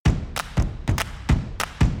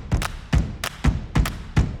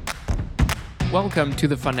Welcome to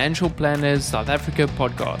the Financial Planners South Africa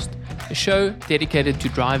podcast, a show dedicated to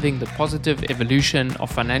driving the positive evolution of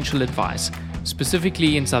financial advice,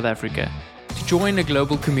 specifically in South Africa. To join a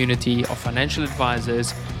global community of financial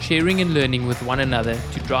advisors, sharing and learning with one another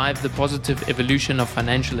to drive the positive evolution of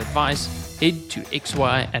financial advice, head to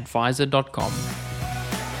xyadvisor.com.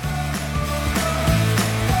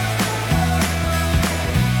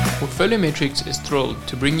 Portfolio Metrics is thrilled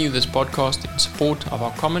to bring you this podcast in support of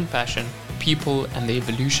our common passion, people, and the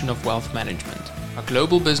evolution of wealth management. Our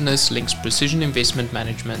global business links precision investment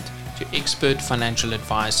management to expert financial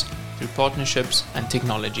advice through partnerships and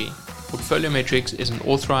technology. Portfolio Metrics is an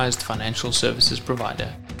authorized financial services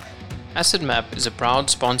provider. AssetMap is a proud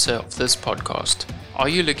sponsor of this podcast. Are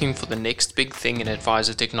you looking for the next big thing in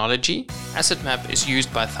advisor technology? AssetMap is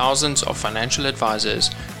used by thousands of financial advisors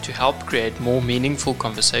to help create more meaningful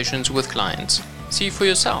conversations with clients. See for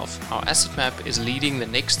yourself how AssetMap is leading the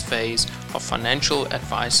next phase of financial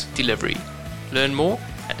advice delivery. Learn more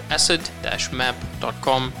at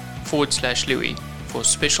asset-map.com/Louis for a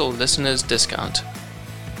special listeners discount.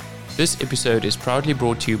 This episode is proudly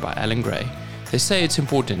brought to you by Alan Gray. They say it's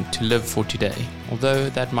important to live for today. Although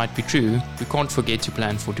that might be true, we can't forget to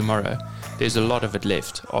plan for tomorrow. There's a lot of it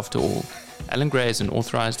left, after all. Alan Gray is an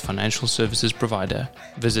authorized financial services provider.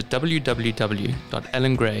 Visit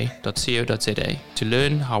www.alangray.co.za to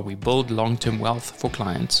learn how we build long-term wealth for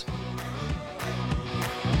clients.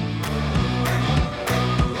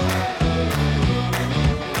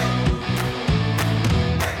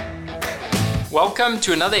 Welcome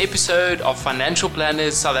to another episode of Financial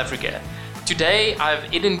Planners South Africa. Today I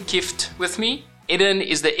have Eden Kift with me. Eden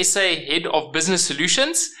is the SA Head of Business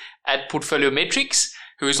Solutions at Portfolio Metrics,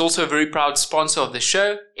 who is also a very proud sponsor of the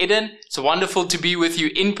show. Eden, it's wonderful to be with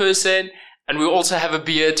you in person, and we also have a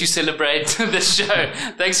beer to celebrate the show.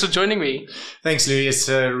 Thanks for joining me. Thanks, Louis. It's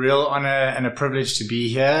a real honor and a privilege to be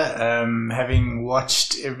here. Having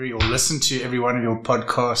watched or listened to every one of your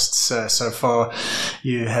podcasts so far,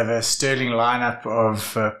 you have a sterling lineup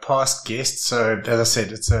of past guests. So, as I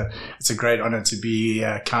said, it's a great honor to be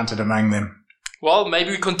counted among them. Well,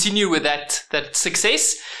 maybe we continue with that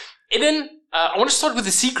success. Eden, I want to start with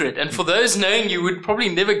a secret. And for those knowing you would probably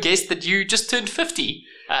never guess that you just turned 50.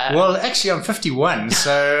 Well, actually, I'm 51.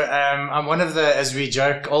 So I'm one of the, as we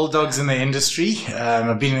joke, old dogs in the industry.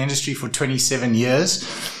 I've been in the industry for 27 years.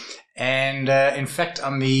 And in fact,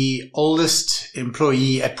 I'm the oldest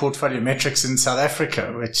employee at Portfolio Metrics in South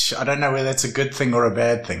Africa, which I don't know whether that's a good thing or a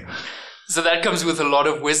bad thing. So that comes with a lot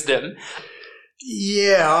of wisdom.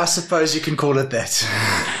 Yeah, I suppose you can call it that.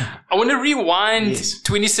 I want to rewind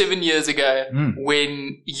 27 years ago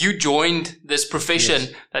when you joined this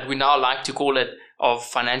profession that we now like to call it of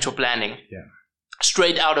financial planning. Yeah.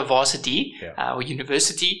 Straight out of varsity or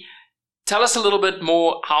university. Tell us a little bit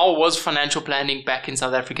more, how was financial planning back in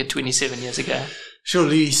South Africa 27 years ago? Sure,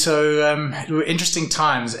 Lee. So it were interesting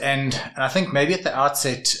times, and I think maybe at the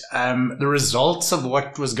outset, the results of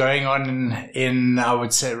what was going on in I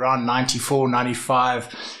would say around 94, 95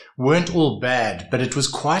 weren't all bad, but it was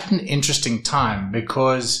quite an interesting time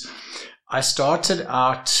because I started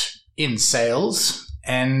out in sales,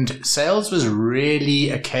 and sales was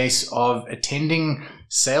really a case of attending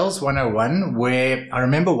Sales 101, where I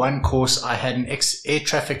remember one course I had an ex-air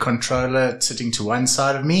traffic controller sitting to one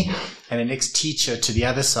side of me and an ex-teacher to the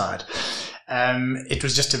other side. It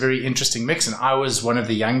was just a very interesting mix, and I was one of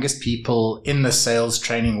the youngest people in the Sales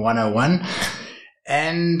Training 101.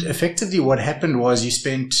 And effectively what happened was you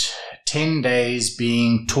spent 10 days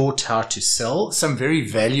being taught how to sell, some very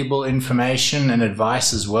valuable information and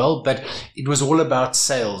advice as well, but it was all about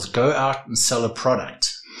sales. Go out and sell a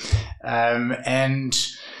product. And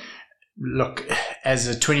look, as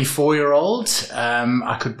a 24-year-old,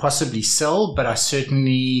 I could possibly sell, but I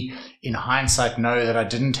certainly, in hindsight, know that I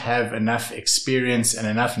didn't have enough experience and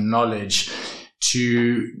enough knowledge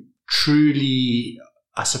to truly,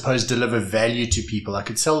 I suppose, deliver value to people. I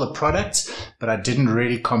could sell the products, but I didn't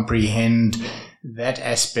really comprehend that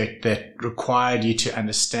aspect that required you to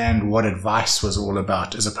understand what advice was all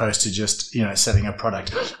about, as opposed to just, selling a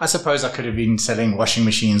product. I suppose I could have been selling washing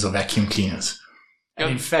machines or vacuum cleaners. And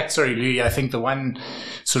in fact, sorry, Louis, I think the one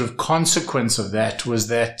sort of consequence of that was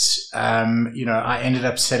that, I ended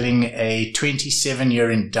up selling a 27-year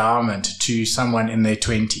endowment to someone in their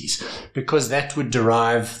 20s because that would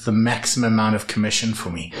derive the maximum amount of commission for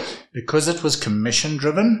me. Because it was commission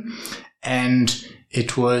driven and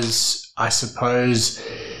it was, I suppose,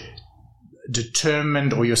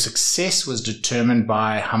 determined, or your success was determined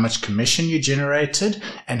by how much commission you generated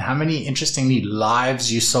and how many, interestingly,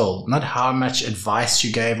 lives you sold, not how much advice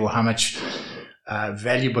you gave or how much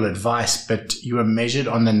valuable advice, but you were measured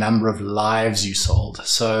on the number of lives you sold.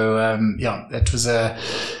 So,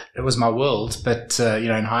 it was my world. But,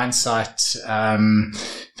 in hindsight,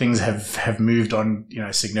 things have moved on,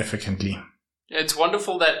 significantly. It's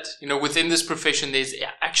wonderful that, within this profession, there's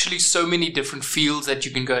actually so many different fields that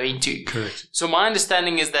you can go into. Correct. So my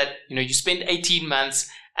understanding is that, you spent 18 months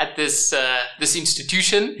at this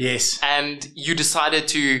institution. Yes. And you decided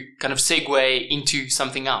to kind of segue into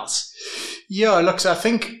something else. Yeah, look, so I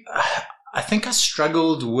think I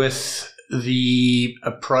struggled with the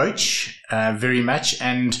approach very much,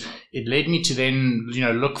 and it led me to then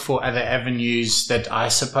look for other avenues that I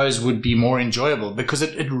suppose would be more enjoyable, because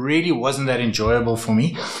it really wasn't that enjoyable for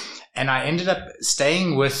me. And I ended up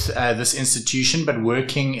staying with this institution, but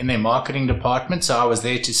working in their marketing department. So I was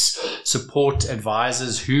there to support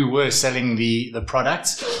advisors who were selling the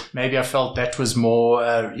products. Maybe I felt that was more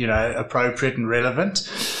appropriate and relevant.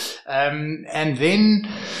 And then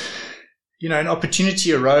an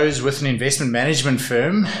opportunity arose with an investment management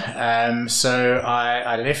firm. So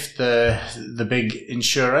I left the big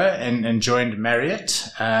insurer and joined Marriott,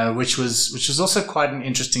 which was also quite an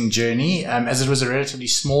interesting journey, as it was a relatively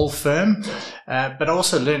small firm, but I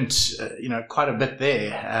also learned, quite a bit there.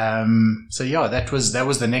 That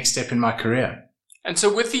was the next step in my career. And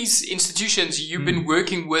so with these institutions, you've been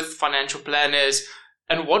working with financial planners,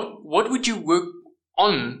 and what would you work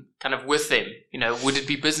on kind of with them? Would it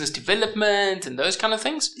be business development and those kind of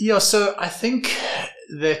things? Yeah, so I think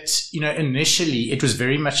that, initially it was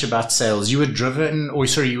very much about sales. You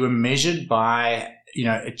were measured by,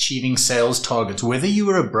 achieving sales targets. Whether you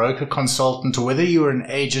were a broker consultant or whether you were an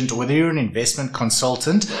agent or whether you were an investment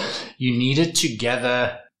consultant, you needed to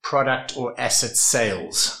gather product or asset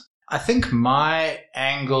sales. I think my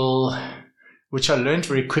angle, which I learned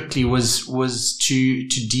very quickly, was to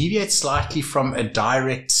deviate slightly from a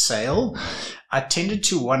direct sale. I tended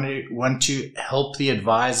to want to help the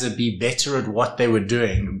advisor be better at what they were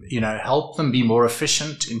doing, help them be more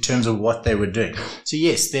efficient in terms of what they were doing. So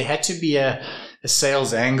yes, there had to be a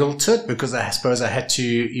sales angle to it, because I suppose I had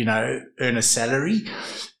to, earn a salary.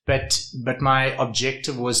 But my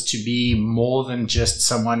objective was to be more than just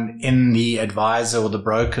someone in the advisor or the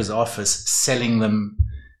broker's office selling them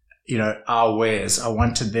our wares. I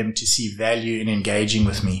wanted them to see value in engaging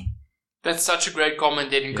with me. That's such a great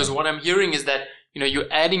comment, Edwin, because what I'm hearing is that,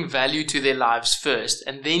 you're adding value to their lives first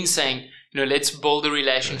and then saying, let's build a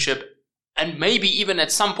relationship and maybe even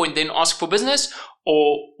at some point then ask for business,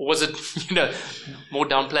 or was it, more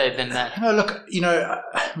downplayed than that? No, look,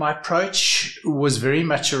 my approach was very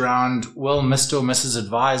much around, well, Mr. or Mrs.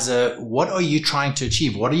 Advisor, what are you trying to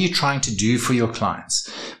achieve? What are you trying to do for your clients?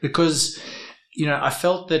 Because I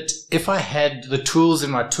felt that if I had the tools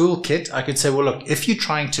in my toolkit, I could say, well, look, if you're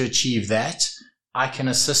trying to achieve that, I can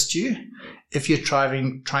assist you. If you're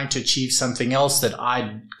trying to achieve something else that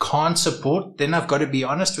I can't support, then I've got to be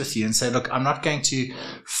honest with you and say, look, I'm not going to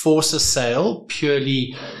force a sale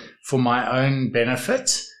purely for my own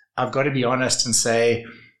benefit. I've got to be honest and say,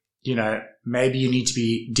 maybe you need to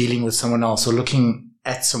be dealing with someone else or looking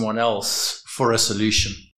at someone else for a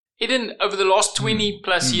solution. Eden, over the last 20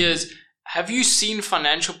 plus years, have you seen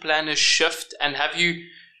financial planners shift, and have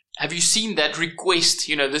you seen that request,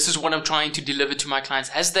 this is what I'm trying to deliver to my clients?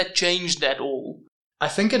 Has that changed at all? I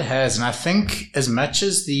think it has. And I think as much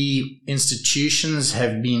as the institutions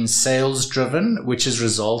have been sales driven, which has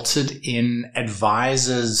resulted in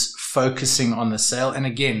advisors focusing on the sale. And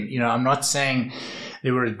again, I'm not saying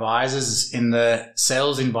there were advisors in the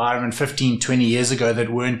sales environment 15, 20 years ago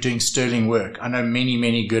that weren't doing sterling work. I know many,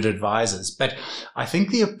 many good advisors, but I think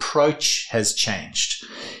the approach has changed.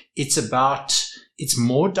 It's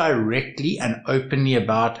more directly and openly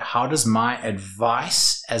about how does my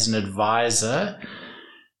advice as an advisor,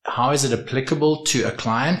 how is it applicable to a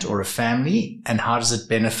client or a family, and how does it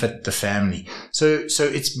benefit the family? So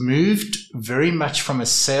it's moved very much from a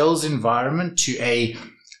sales environment to a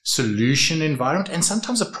solution environment. And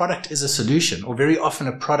sometimes a product is a solution, or very often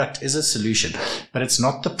a product is a solution, but it's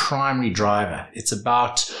not the primary driver. It's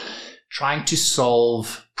about trying to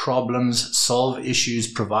solve problems, solve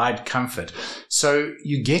issues, provide comfort. So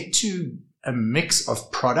you get to a mix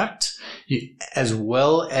of product as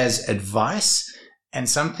well as advice. And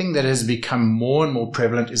something that has become more and more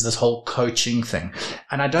prevalent is this whole coaching thing.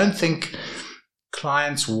 And I don't think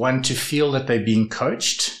clients want to feel that they're being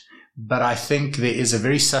coached, but I think there is a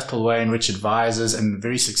very subtle way in which advisors and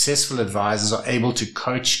very successful advisors are able to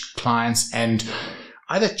coach clients and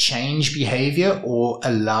either change behavior or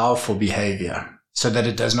allow for behavior so that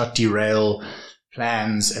it does not derail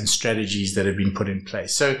plans and strategies that have been put in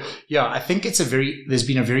place. So yeah, I think there's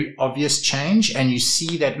been a very obvious change, and you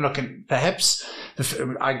see that. Look, and perhaps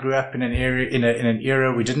I grew up in an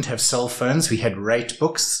era we didn't have cell phones. We had rate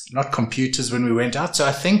books, not computers when we went out. So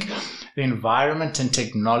I think the environment and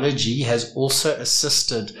technology has also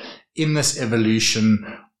assisted in this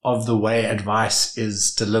evolution of the way advice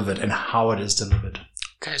is delivered and how it is delivered.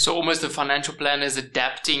 Okay, so almost the financial planner is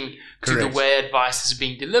adapting Correct. to the way advice is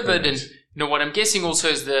being delivered. Correct. And what I'm guessing also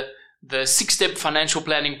is the 6-step financial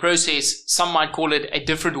planning process. Some might call it a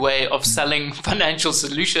different way of selling financial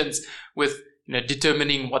solutions, with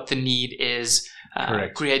determining what the need is,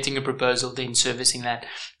 creating a proposal, then servicing that.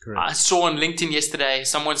 Correct. I saw on LinkedIn yesterday,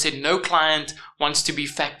 someone said no client wants to be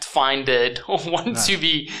fact-finded or wants to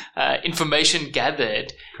be information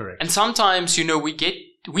gathered. Correct. And sometimes,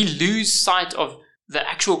 we lose sight of the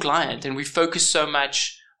actual client and we focus so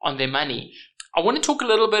much on their money. I want to talk a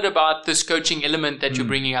little bit about this coaching element that you're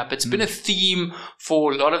bringing up. It's been a theme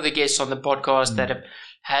for a lot of the guests on the podcast that have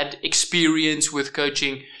had experience with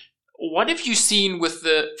coaching. What have you seen with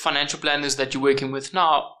the financial planners that you're working with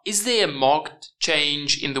now? Is there a marked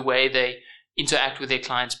change in the way they interact with their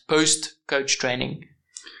clients post-coach training?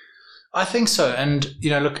 I think so. And,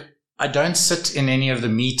 look, I don't sit in any of the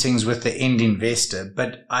meetings with the end investor,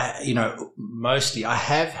 but mostly I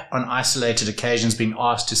have on isolated occasions been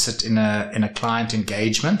asked to sit in a client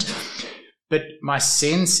engagement. But my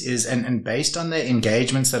sense is, and based on the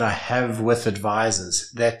engagements that I have with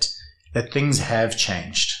advisors, that things have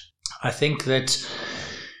changed. I think that,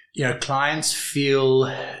 clients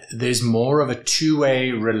feel there's more of a two-way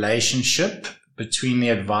relationship between the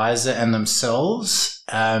advisor and themselves,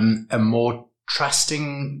 a more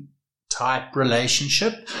trusting type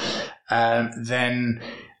relationship than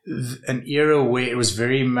an era where it was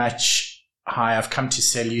very much, hi, I've come to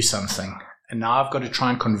sell you something. And now I've got to try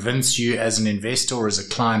and convince you as an investor or as a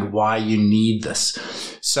client why you need this.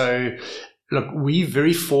 So look, we're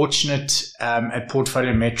very fortunate at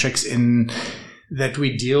Portfolio Metrics in that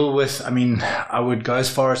we deal with, I would go as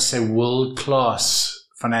far as to say world-class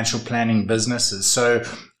financial planning businesses. So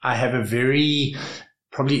I have a very,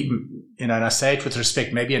 probably, and I say it with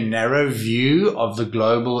respect, maybe a narrow view of the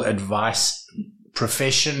global advice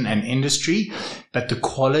profession and industry, but the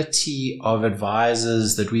quality of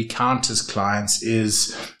advisors that we count as clients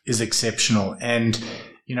is exceptional. And,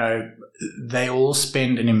 they all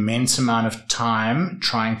spend an immense amount of time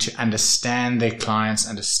trying to understand their clients,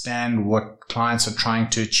 understand what clients are trying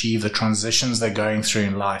to achieve, the transitions they're going through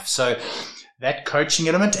in life. So that coaching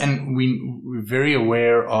element, and we're very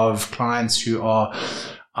aware of clients who are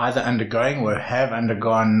either undergoing or have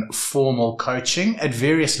undergone formal coaching at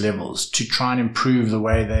various levels to try and improve the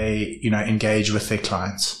way they, engage with their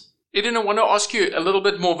clients. Eden, I want to ask you a little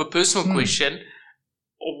bit more of a personal question.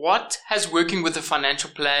 What has working with a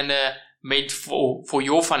financial planner meant for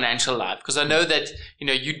your financial life? Because I know that,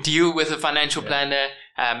 you deal with a financial planner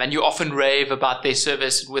and you often rave about their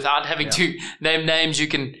service. Without having to name names, you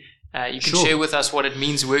can share with us what it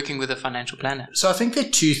means working with a financial planner. So I think there are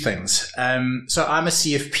two things. So I'm a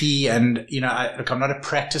CFP and, I'm not a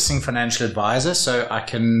practicing financial advisor. So I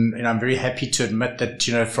can, I'm very happy to admit that,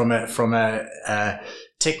 from a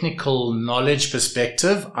technical knowledge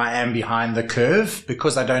perspective, I am behind the curve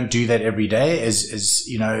because I don't do that every day as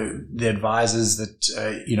the advisors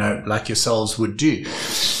that, like yourselves would do.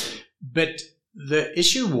 But the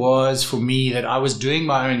issue was for me that I was doing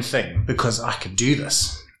my own thing because I could do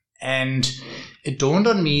this. And it dawned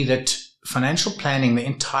on me that financial planning, the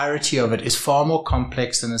entirety of it, is far more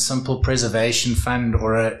complex than a simple preservation fund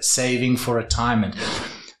or a saving for retirement.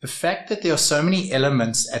 The fact that there are so many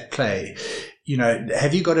elements at play,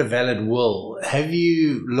 have you got a valid will? Have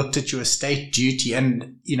you looked at your estate duty?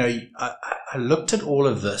 And, I looked at all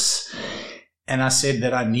of this and I said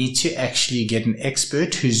that I need to actually get an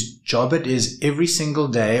expert whose job it is every single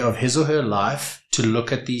day of his or her life to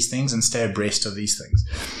look at these things and stay abreast of these things.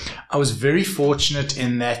 I was very fortunate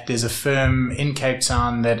in that there's a firm in Cape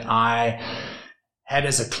Town that I had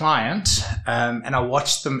as a client, and I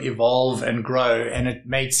watched them evolve and grow, and it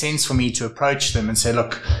made sense for me to approach them and say,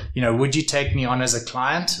 look, would you take me on as a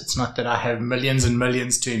client? It's not that I have millions and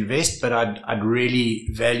millions to invest, but I'd really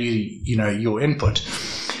value, your input.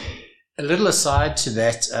 A little aside to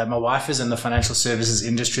that, my wife is in the financial services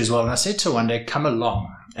industry as well, and I said to her one day, come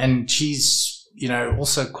along. And she's,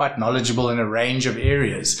 also quite knowledgeable in a range of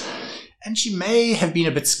areas. And she may have been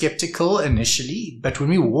a bit skeptical initially, but when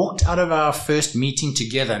we walked out of our first meeting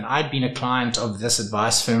together, and I'd been a client of this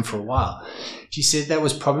advice firm for a while, she said that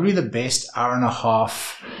was probably the best hour and a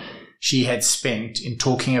half she had spent in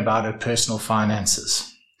talking about her personal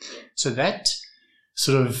finances. So that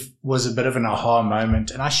sort of was a bit of an aha moment.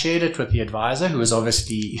 And I shared it with the advisor, who was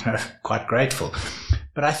obviously, quite grateful.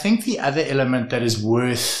 But I think the other element that is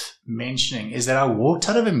worth mentioning is that I walked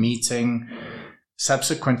out of a meeting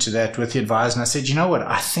subsequent to that with the advisor, and I said, you know what,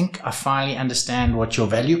 I think I finally understand what your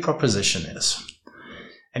value proposition is.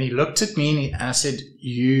 And he looked at me and I said,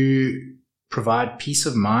 you provide peace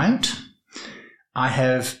of mind. I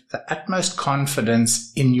have the utmost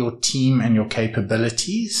confidence in your team and your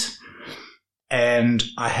capabilities. And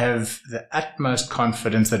I have the utmost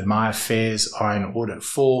confidence that my affairs are in order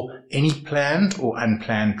for any planned or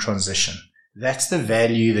unplanned transition. That's the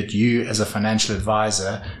value that you as a financial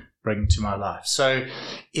advisor bring to my life. So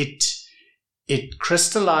it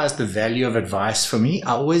crystallized the value of advice for me.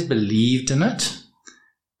 I always believed in it,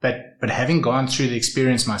 but having gone through the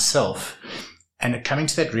experience myself and coming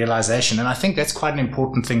to that realization, and I think that's quite an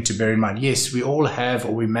important thing to bear in mind. Yes, we all have,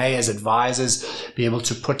 or we may as advisors be able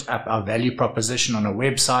to put up our value proposition on a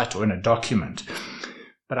website or in a document.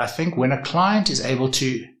 But I think when a client is able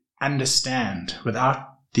to understand without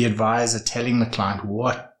the advisor telling the client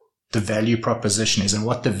what the value proposition is and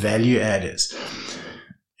what the value add is,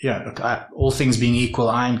 look, all things being equal,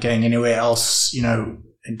 I ain't going anywhere else,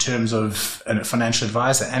 in terms of a financial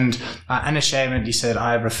advisor. And I unashamedly said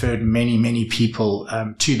I have referred many, many people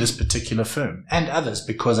to this particular firm and others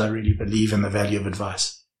because I really believe in the value of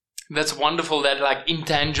advice. That's wonderful, that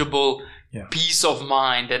intangible peace of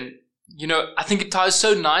mind. And, I think it ties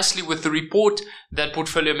so nicely with the report that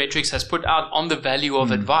Portfolio Metrics has put out on the value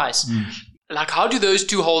of advice. How do those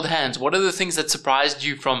two hold hands? What are the things that surprised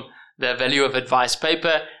you from the value of advice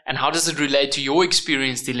paper, and how does it relate to your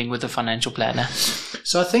experience dealing with a financial planner?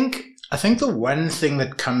 So I think the one thing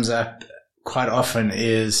that comes up quite often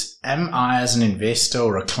is, am I as an investor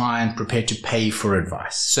or a client prepared to pay for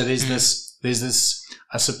advice? So there's this,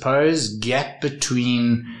 I suppose, gap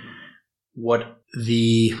between what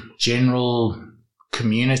the general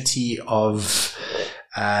community of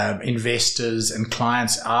investors and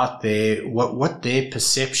clients out there, what their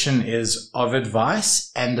perception is of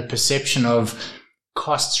advice and the perception of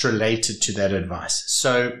costs related to that advice.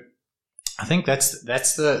 So I think that's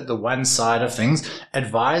the one side of things.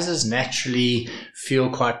 Advisors naturally feel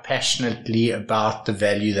quite passionately about the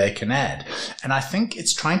value they can add. And I think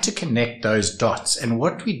it's trying to connect those dots. And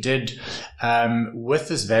what we did with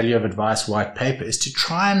this value of advice white paper is to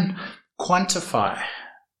try and quantify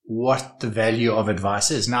what the value of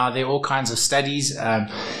advice is. Now, there are all kinds of studies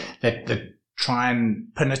that try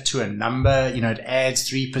and pin it to a number. It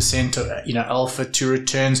adds 3% alpha to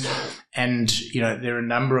returns. And, there are a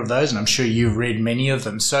number of those, and I'm sure you've read many of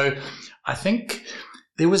them. So I think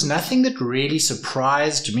there was nothing that really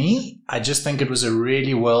surprised me. I just think it was a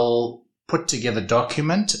really well put together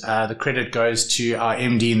document. The credit goes to our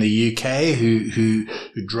MD in the UK who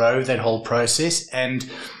drove that whole process. And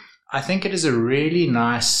I think it is a really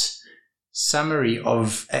nice summary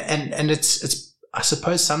of, and it's I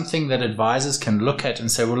suppose something that advisors can look at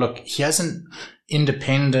and say, well, look, here's an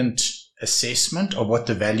independent assessment of what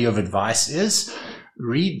the value of advice is.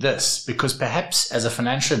 Read this, because perhaps as a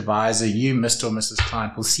financial advisor, you, Mr. or Mrs.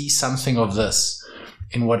 Client, will see something of this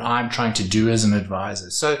in what I'm trying to do as an advisor.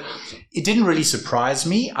 So it didn't really surprise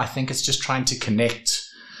me. I think it's just trying to connect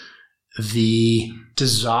the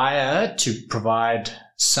desire to provide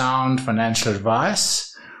sound financial advice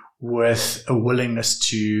with a willingness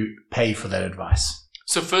to pay for that advice.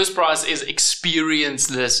 So first prize is experience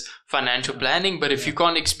this financial planning, but if you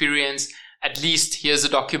can't experience, at least here's a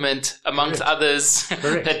document amongst others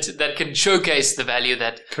that can showcase the value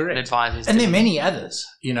that an advisor is. And there are many others,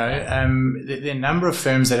 there are a number of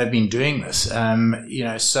firms that have been doing this,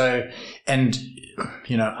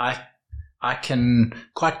 I can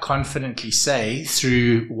quite confidently say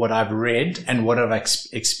through what I've read and what I've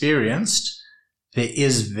experienced, there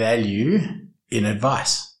is value in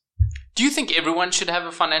advice. Do you think everyone should have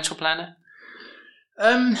a financial planner?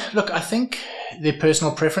 Look, I think their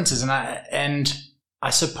personal preferences, and I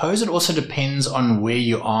suppose it also depends on where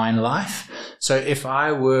you are in life. So if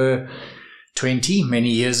I were 20 many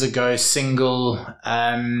years ago, single,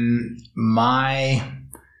 my,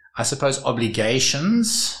 I suppose,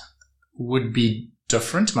 obligations would be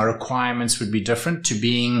different. My requirements would be different to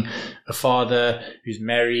being a father who's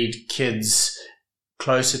married, kids,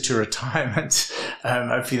 closer to retirement.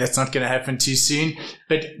 Hopefully that's not going to happen too soon.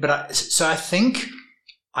 So I think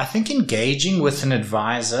engaging with an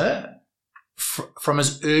advisor from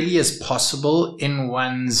as early as possible in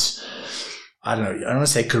one's, I don't want to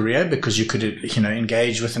say career, because you could,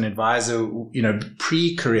 engage with an advisor,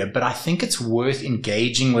 pre-career, but I think it's worth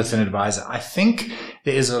engaging with an advisor. I think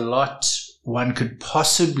there is a lot one could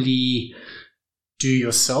possibly do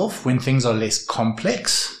yourself when things are less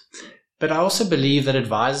complex. But I also believe that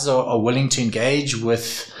advisors are willing to engage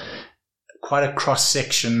with quite a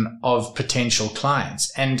cross-section of potential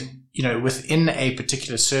clients. And, within a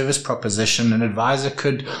particular service proposition, an advisor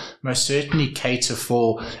could most certainly cater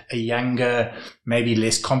for a younger, maybe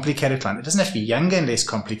less complicated client. It doesn't have to be younger and less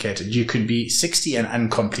complicated. You could be 60 and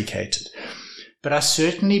uncomplicated. But I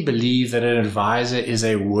certainly believe that an advisor is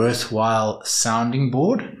a worthwhile sounding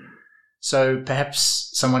board. So perhaps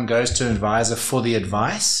someone goes to an advisor for the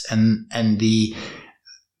advice and the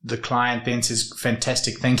client then says,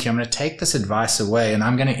 fantastic, thank you. I'm going to take this advice away and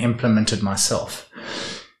I'm going to implement it myself.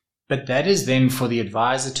 But that is then for the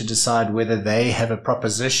advisor to decide whether they have a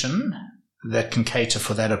proposition that can cater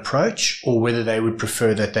for that approach or whether they would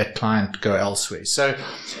prefer that client go elsewhere. So,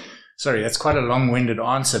 sorry, that's quite a long-winded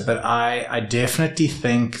answer, but I definitely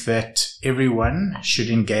think that everyone should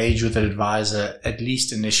engage with an advisor, at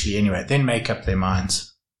least initially anyway, then make up their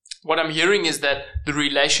minds. What I'm hearing is that the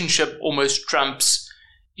relationship almost trumps,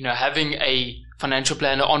 having a financial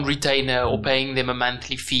planner on retainer or paying them a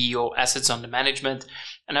monthly fee or assets under management.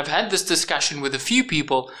 And I've had this discussion with a few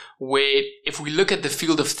people where if we look at the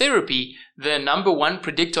field of therapy, the number one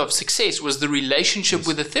predictor of success was the relationship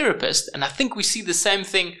with the therapist. And I think we see the same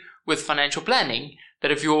thing with financial planning,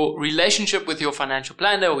 that if your relationship with your financial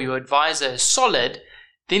planner or your advisor is solid,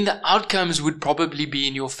 then the outcomes would probably be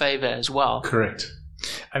in your favor as well. Correct.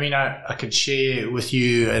 I mean, I could share with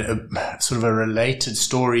you a sort of a related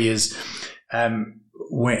story is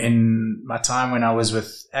in my time when I was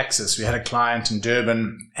with Axis, we had a client in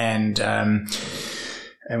Durban and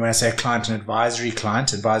when I say a client, an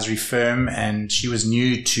advisory firm, and she was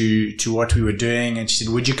new to what we were doing. And she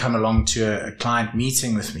said, would you come along to a client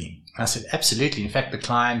meeting with me? I said, absolutely. In fact, the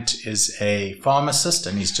client is a pharmacist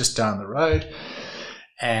and he's just down the road.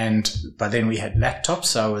 And by then we had laptops,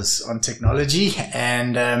 so I was on technology,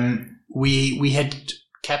 and we had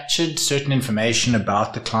captured certain information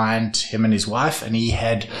about the client, him and his wife, and he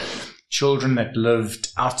had children that lived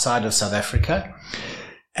outside of South Africa.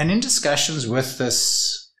 And in discussions with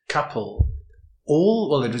this couple,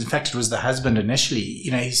 it was the husband initially,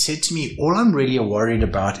 he said to me, all I'm really worried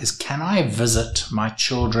about is, can I visit my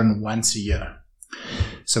children once a year?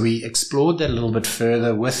 So we explored that a little bit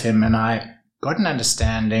further with him, and I got an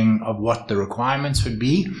understanding of what the requirements would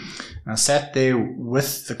be. And I sat there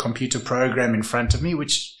with the computer program in front of me,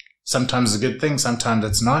 which sometimes is a good thing, sometimes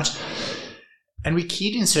it's not. And we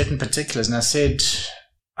keyed in certain particulars, and I said,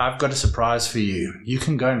 I've got a surprise for you. You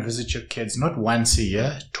can go and visit your kids not once a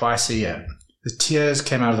year, twice a year. The tears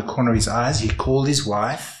came out of the corner of his eyes. He called his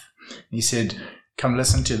wife and he said, come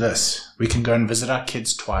listen to this. We can go and visit our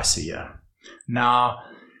kids twice a year. Now,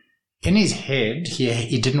 in his head,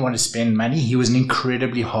 he didn't want to spend money. He was an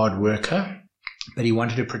incredibly hard worker, but he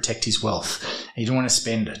wanted to protect his wealth. He didn't want to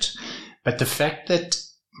spend it. But the fact that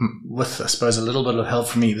with, I suppose, a little bit of help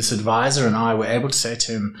from me, this advisor and I were able to say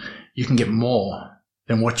to him, you can get more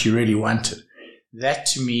than what you really wanted. That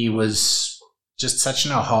to me was just such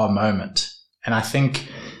an aha moment. And I think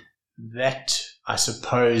that, I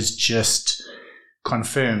suppose, just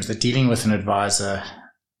confirms that dealing with an advisor,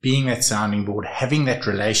 being that sounding board, having that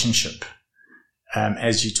relationship,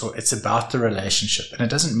 as you talk, it's about the relationship. And it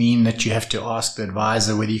doesn't mean that you have to ask the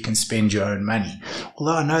advisor whether you can spend your own money.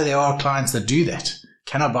 Although I know there are clients that do that.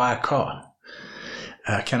 Can I buy a car?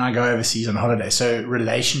 Can I go overseas on holiday? So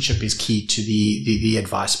relationship is key to the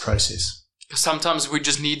advice process. Sometimes we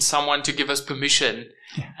just need someone to give us permission.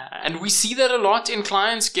 Yeah. And we see that a lot in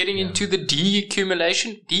clients getting into the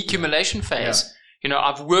decumulation phase. Yeah.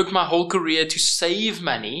 I've worked my whole career to save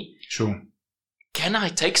money. Sure. Can I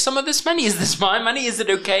take some of this money? Is this my money? Is it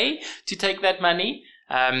okay to take that money?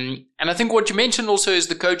 And I think what you mentioned also is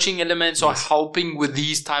the coaching elements are helping with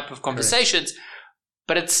these type of conversations. Correct.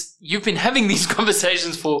 But you've been having these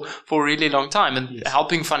conversations for a really long time and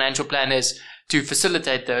helping financial planners to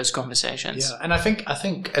facilitate those conversations. Yeah, and I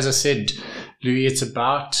think, as I said, Louis, it's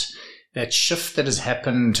about that shift that has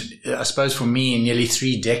happened, I suppose, for me in nearly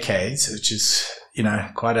 3 decades, which is,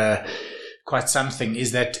 quite something,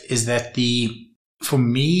 is that for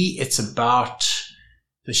me, it's about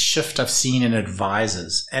the shift I've seen in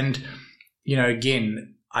advisors. And,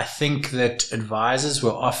 again, I think that advisors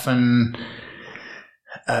were often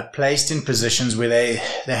placed in positions where they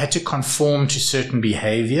had to conform to certain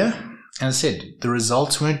behavior. And I said, the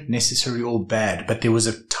results weren't necessarily all bad, but there was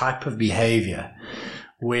a type of behavior.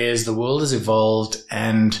 Whereas the world has evolved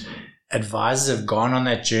and advisors have gone on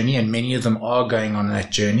that journey, and many of them are going on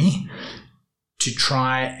that journey to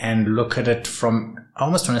try and look at it from, I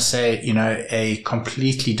almost want to say, a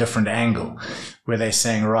completely different angle, where they're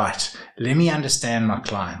saying, right, let me understand my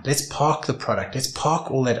client. Let's park the product. Let's park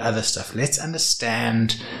all that other stuff. Let's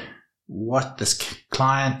understand what this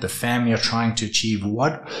client, the family are trying to achieve.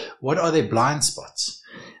 What are their blind spots?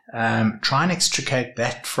 Try and extricate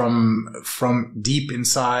that from deep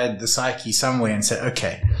inside the psyche somewhere and say,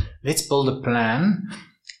 okay, let's build a plan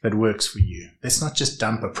that works for you. Let's not just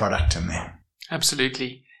dump a product in there.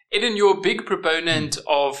 Absolutely. Eden, you're a big proponent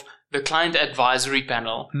of the client advisory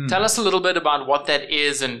panel. Tell us a little bit about what that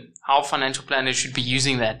is and how financial planners should be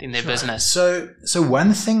using that in their business. So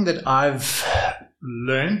one thing that I've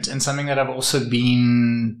learned, and something that I've also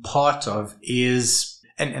been part of, is,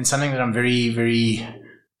 and something that I'm very, very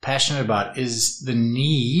passionate about, is the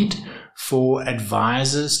need for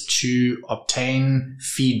advisors to obtain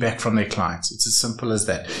feedback from their clients. It's as simple as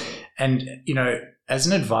that. And, as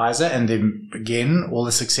an advisor, and then again, all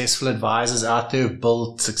the successful advisors out there who've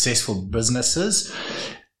built successful businesses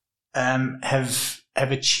have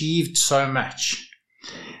achieved so much.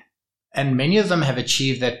 And many of them have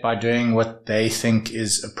achieved that by doing what they think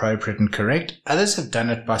is appropriate and correct. Others have done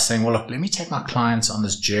it by saying, well, look, let me take my clients on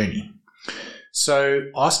this journey. So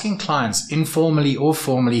asking clients informally or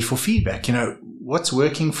formally for feedback, what's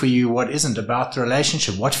working for you, what isn't, about the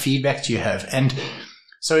relationship, what feedback do you have? And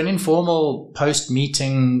so an informal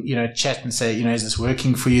post-meeting, chat and say, is this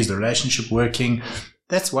working for you? Is the relationship working?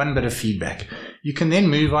 That's one bit of feedback. You can then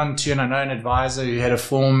move on to, and I know an advisor who had a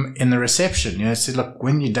form in the reception, said, look,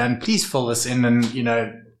 when you're done, please fill this in and,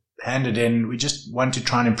 hand it in. We just want to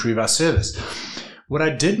try and improve our service. What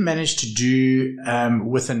I did manage to do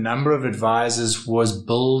with a number of advisors was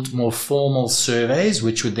build more formal surveys,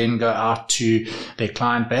 which would then go out to their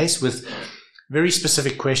client base with very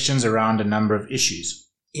specific questions around a number of issues.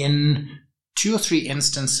 In 2 or 3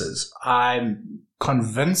 instances, I'm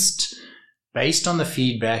convinced, based on the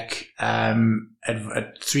feedback,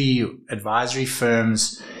 3 advisory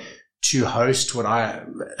firms to host what I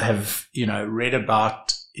have, read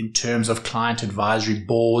about in terms of client advisory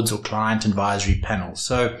boards or client advisory panels.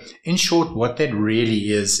 So in short, what that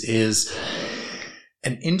really is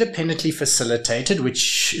an independently facilitated,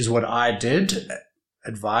 which is what I did,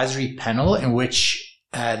 advisory panel in which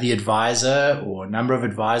the advisor or a number of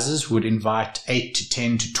advisors would invite 8 to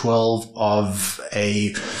 10 to 12 of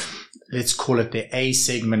let's call it the A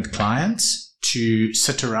segment clients, to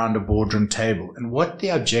sit around a boardroom table. And what the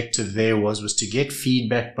objective there was to get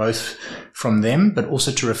feedback both from them, but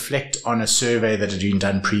also to reflect on a survey that had been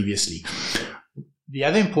done previously. The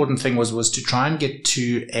other important thing was to try and get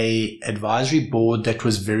to a advisory board that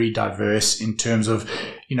was very diverse in terms of,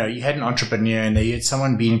 you had an entrepreneur in there, you had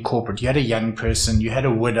someone being corporate, you had a young person, you had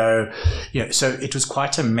a widow, so it was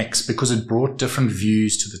quite a mix because it brought different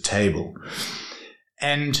views to the table.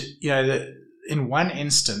 And, in one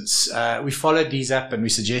instance, we followed these up and we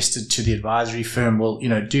suggested to the advisory firm, well,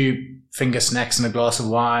 do finger snacks and a glass of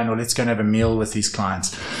wine, or let's go and have a meal with these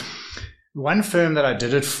clients. One firm that I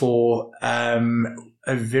did it for,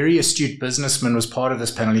 a very astute businessman was part of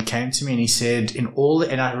this panel. He came to me and he said,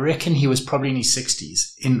 and I reckon he was probably in his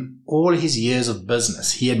 60s, in all his years of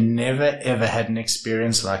business, he had never, ever had an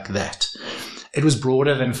experience like that. It was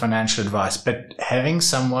broader than financial advice, but having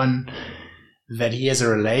someone that he has a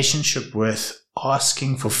relationship with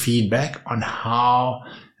asking for feedback on how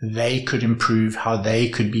they could improve, how they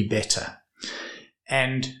could be better.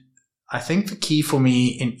 And I think the key for me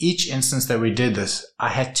in each instance that we did this, I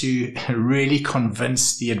had to really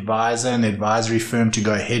convince the advisor and the advisory firm to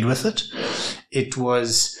go ahead with it. It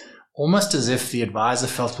was almost as if the advisor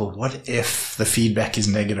felt, well, what if the feedback is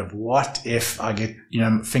negative? What if I get,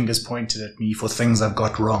 fingers pointed at me for things I've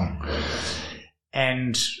got wrong?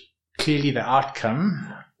 And clearly the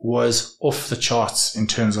outcome was off the charts in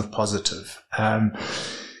terms of positive.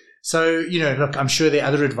 So, look, I'm sure there are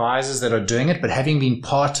other advisors that are doing it, but having been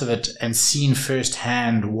part of it and seen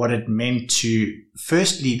firsthand what it meant to,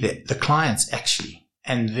 firstly, the clients actually,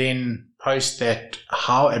 and then post that,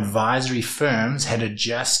 how advisory firms had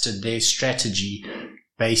adjusted their strategy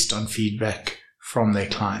based on feedback from their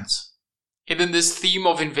clients. And in this theme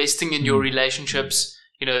of investing in your relationships,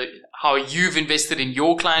 how you've invested in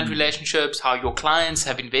your client relationships, how your clients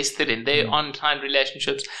have invested in their on-client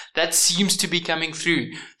relationships, that seems to be coming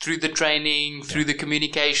through the training, through the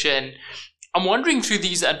communication. I'm wondering, through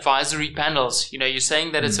these advisory panels, you're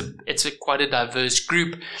saying that it's quite a diverse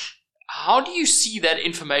group. How do you see that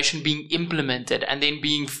information being implemented and then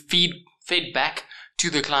being fed back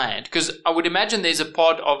to the client? Because I would imagine there's a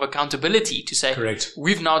part of accountability to say, correct,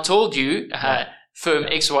 we've now told you firm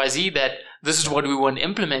XYZ that this is what we want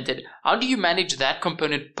implemented. How do you manage that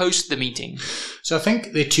component post the meeting? So I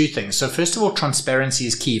think there are two things. So first of all, transparency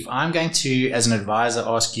is key. If I'm going to, as an advisor,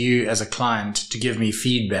 ask you as a client to give me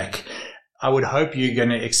feedback, I would hope you're going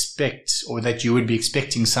to expect, or that you would be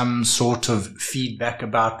expecting, some sort of feedback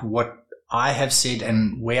about what I have said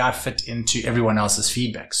and where I fit into everyone else's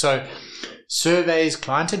feedback. So surveys,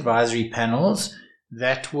 client advisory panels,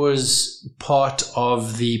 that was part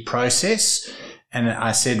of the process. And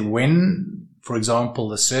I said, when, for example,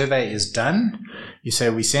 the survey is done, you say,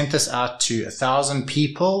 we sent this out to 1,000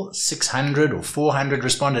 people, 600 or 400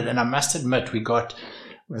 responded. And I must admit, when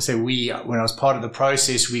I was part of the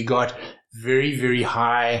process, we got very, very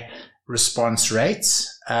high response rates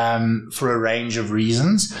for a range of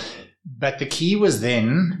reasons. But the key was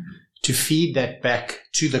then to feed that back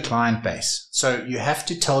to the client base. So you have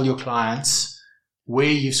to tell your clients where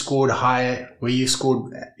you've scored high, where you've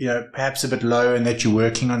scored, perhaps a bit low, and that you're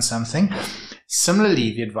working on something.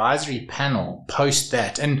 Similarly, the advisory panel post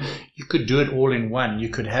that, and you could do it all in one. You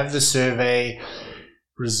could have the survey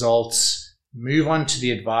results, move on to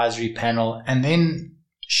the advisory panel, and then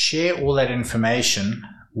share all that information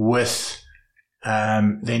with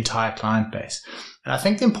the entire client base. And I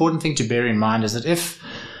think the important thing to bear in mind is that if,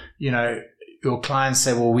 your clients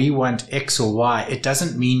say, well, we want X or Y, it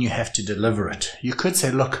doesn't mean you have to deliver it. You could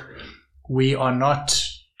say, look, we are not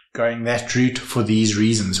going that route for these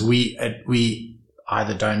reasons. We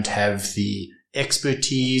either don't have the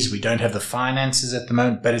expertise, we don't have the finances at the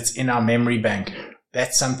moment, but it's in our memory bank.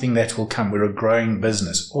 That's something that will come. We're a growing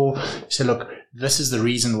business. Or say, look, this is the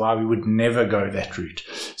reason why we would never go that route.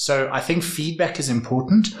 So I think feedback is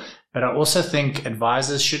important. But I also think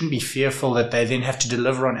advisors shouldn't be fearful that they then have to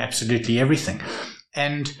deliver on absolutely everything.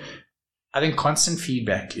 And I think constant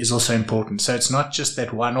feedback is also important. So it's not just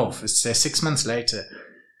that one-off. It's 6 months later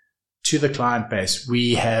to the client base.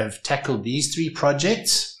 We have tackled these 3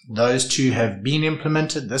 projects. Those 2 have been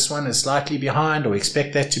implemented. This one is slightly behind, or we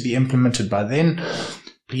expect that to be implemented by then.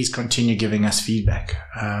 Please continue giving us feedback.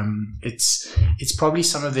 It's probably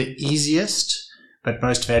some of the easiest but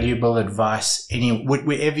most valuable advice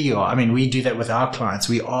wherever you are. I mean, we do that with our clients.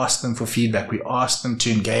 We ask them for feedback. We ask them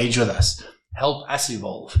to engage with us, help us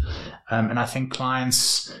evolve. And I think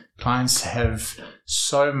clients have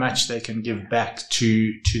so much they can give back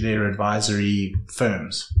to their advisory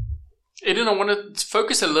firms. Eden, I want to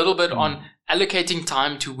focus a little bit on allocating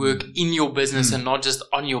time to work in your business and not just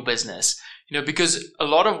on your business. Because a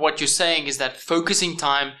lot of what you're saying is that focusing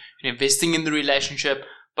time, investing in the relationship,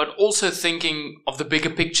 but also thinking of the bigger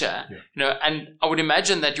picture, and I would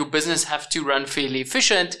imagine that your business have to run fairly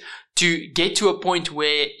efficient to get to a point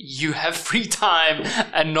where you have free time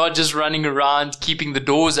and not just running around keeping the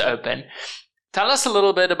doors open. Tell us a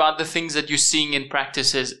little bit about the things that you're seeing in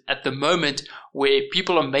practices at the moment where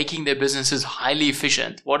people are making their businesses highly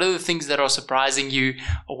efficient. What are the things that are surprising you,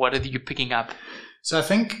 or what are you picking up? So I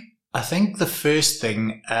think the first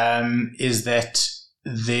thing is that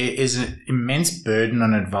there is an immense burden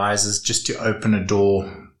on advisors just to open a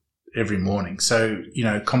door every morning. So,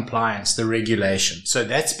 compliance, the regulation. So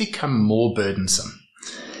that's become more burdensome.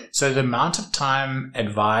 So the amount of time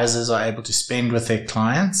advisors are able to spend with their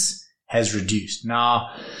clients has reduced.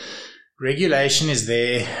 Now, regulation is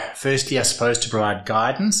there, firstly, I suppose, to provide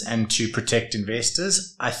guidance and to protect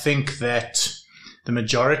investors. I think that the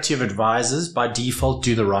majority of advisors by default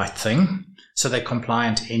do the right thing. So they're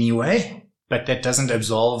compliant anyway. But that doesn't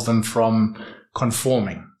absolve them from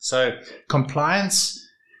conforming. So compliance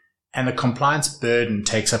and the compliance burden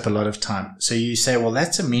takes up a lot of time. So you say, well,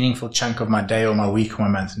 that's a meaningful chunk of my day or my week or my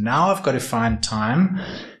month. Now I've got to find time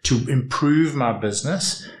to improve my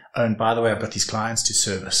business. Oh, and by the way, I've got these clients to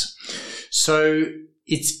service. So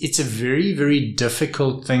it's a very, very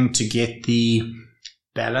difficult thing to get the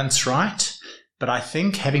balance right. But I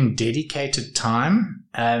think having dedicated time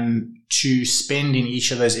to spend in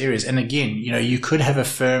each of those areas. And again, you could have a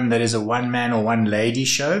firm that is a one-man or one-lady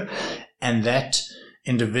show, and that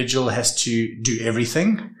individual has to do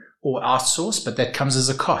everything or outsource, but that comes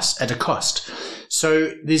at a cost.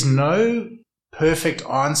 So there's no perfect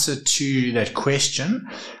answer to that question.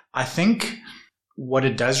 I think what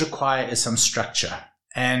it does require is some structure.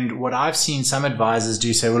 And what I've seen some advisors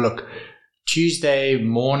do say, well, look, Tuesday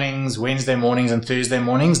mornings, Wednesday mornings, and Thursday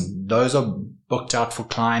mornings, those are booked out for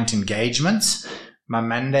client engagements. My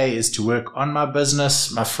Monday is to work on my business.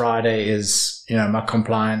 My Friday is, my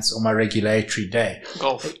compliance or my regulatory day.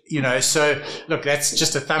 Golf. So look, that's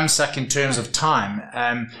just a thumbs up in terms of time.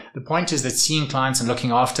 The point is that seeing clients and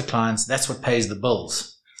looking after clients, that's what pays the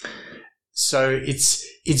bills. So it's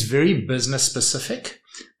very business specific.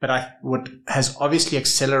 But what has obviously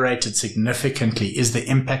accelerated significantly is the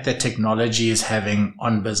impact that technology is having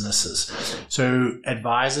on businesses. So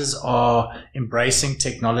advisors are embracing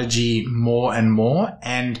technology more and more.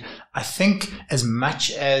 And I think as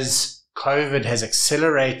much as COVID has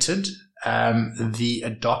accelerated the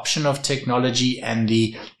adoption of technology and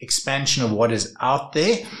the expansion of what is out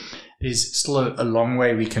there, there's still a long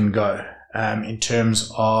way we can go in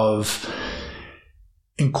terms of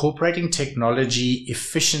incorporating technology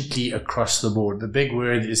efficiently across the board. The big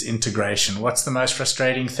word is integration. What's the most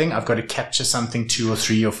frustrating thing? I've got to capture something 2 or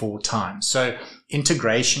 3 or 4 times. So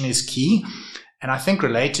integration is key. And I think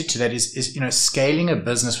related to that is scaling a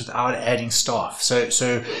business without adding staff.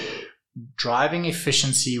 So driving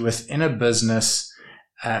efficiency within a business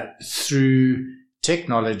through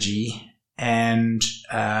technology and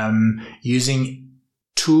using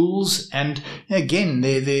tools. And again,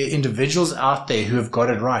 there are individuals out there who have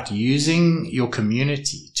got it right, using your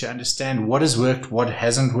community to understand what has worked, what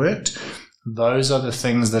hasn't worked. Those are the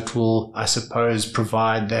things that will, I suppose,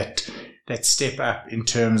 provide that step up in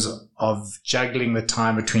terms of juggling the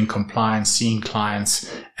time between compliance, seeing clients,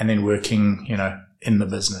 and then working, in the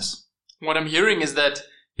business. What I'm hearing is that,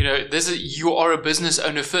 you are a business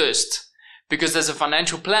owner first, because as a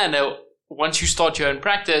financial planner, once you start your own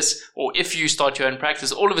practice, or if you start your own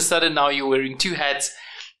practice, all of a sudden now you're wearing 2 hats.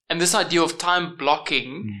 And this idea of time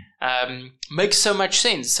blocking makes so much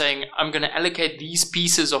sense, saying I'm going to allocate these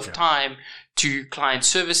pieces of time to client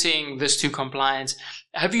servicing, this to compliance.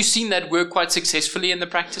 Have you seen that work quite successfully in the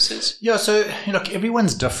practices? Yeah, so look,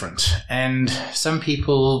 everyone's different. And some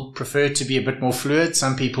people prefer to be a bit more fluid.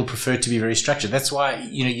 Some people prefer to be very structured. That's why,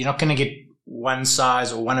 you're not going to get one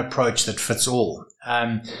size or one approach that fits all.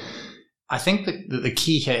 I think that the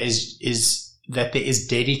key here is that there is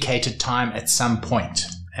dedicated time at some point.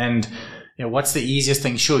 And what's the easiest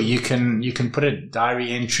thing? Sure, you can put a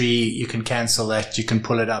diary entry, you can cancel that, you can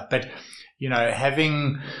pull it up. But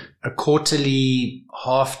having a quarterly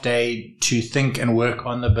half day to think and work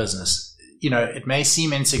on the business, it may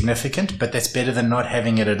seem insignificant, but that's better than not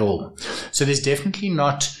having it at all. So there's definitely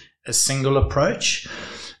not a single approach.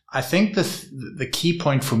 I think the key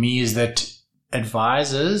point for me is that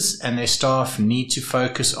advisors and their staff need to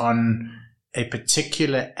focus on a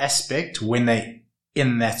particular aspect when they're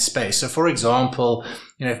in that space. So for example,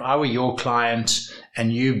 if I were your client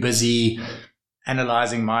and you busy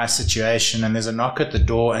analyzing my situation and there's a knock at the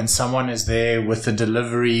door and someone is there with the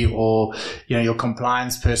delivery, or your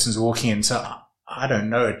compliance person's walking in, so I don't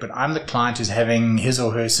know it, but I'm the client who's having his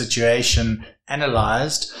or her situation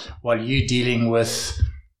analyzed while you're dealing with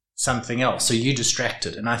something else, so you're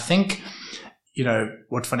distracted. And I think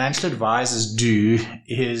what financial advisors do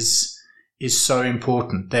is so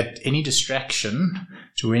important, that any distraction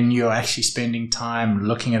to when you're actually spending time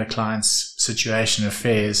looking at a client's situation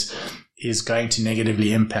affairs is going to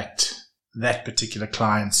negatively impact that particular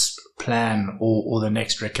client's plan or the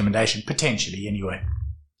next recommendation, potentially anyway.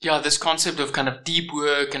 Yeah, this concept of kind of deep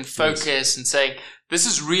work and focus and saying, this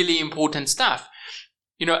is really important stuff.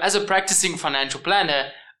 As a practicing financial planner,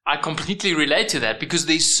 I completely relate to that, because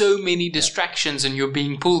there's so many distractions and you're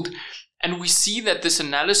being pulled. And we see that this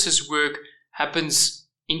analysis work happens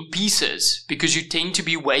in pieces, because you tend to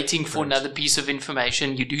be waiting for another piece of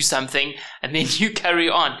information. You do something and then you carry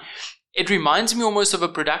on. It reminds me almost of a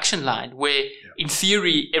production line where in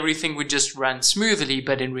theory everything would just run smoothly,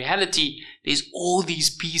 but in reality there's all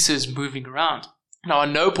these pieces moving around. Now I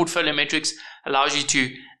know Portfolio Metrics allows you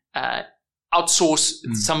to outsource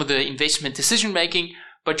some of the investment decision making,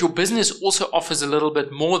 but your business also offers a little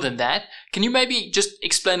bit more than that. Can you maybe just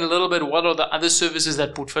explain a little bit what are the other services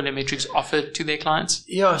that Portfolio Metrics offer to their clients?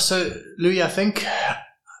 Yeah, so Louis, I think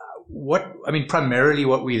primarily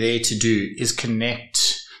what we're there to do is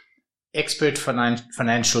connect expert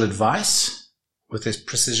financial advice with this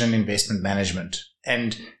precision investment management,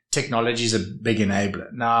 and technology is a big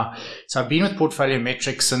enabler. Now, so I've been with Portfolio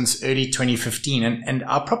Metrics since early 2015, and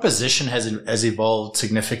our proposition has evolved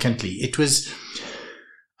significantly. It was,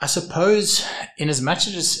 I suppose, in as much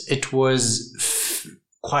as it was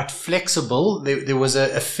quite flexible, there was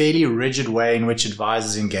a fairly rigid way in which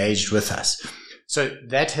advisors engaged with us. So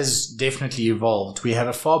that has definitely evolved. We have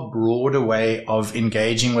a far broader way of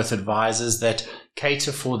engaging with advisors that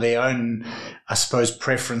cater for their own, I suppose,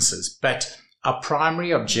 preferences. But our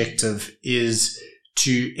primary objective is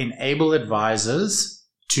to enable advisors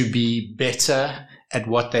to be better at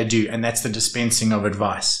what they do, and that's the dispensing of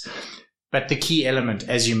advice. But the key element,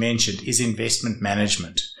 as you mentioned, is investment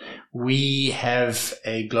management. We have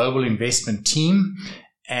a global investment team,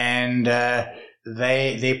 and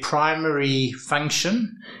their primary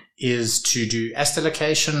function is to do asset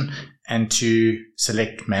allocation and to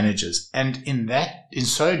select managers. And in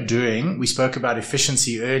so doing, we spoke about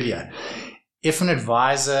efficiency earlier. If an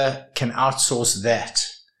advisor can outsource that,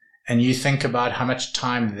 and you think about how much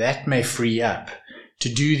time that may free up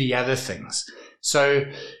to do the other things. So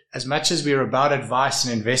as much as we're about advice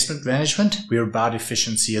and investment management, we're about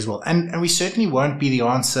efficiency as well. And we certainly won't be the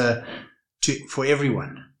answer for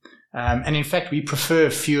everyone. And in fact, we prefer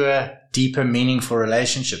fewer, deeper, meaningful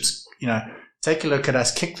relationships. Take a look at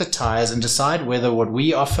us, kick the tires, and decide whether what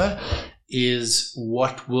we offer is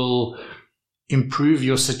what will improve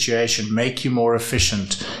your situation, make you more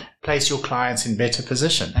efficient, place your clients in better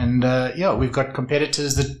position. And we've got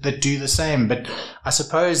competitors that do the same. But I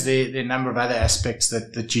suppose there are a number of other aspects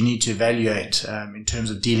that you need to evaluate in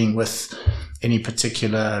terms of dealing with any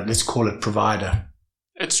particular, let's call it, provider.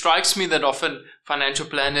 It strikes me that often financial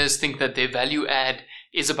planners think that their value add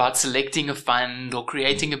is about selecting a fund or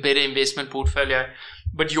creating a better investment portfolio.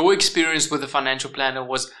 But your experience with a financial planner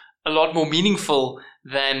was a lot more meaningful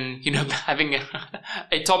than, having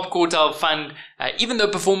a top quartile fund. Even though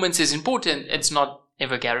performance is important, it's not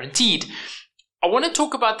ever guaranteed. I want to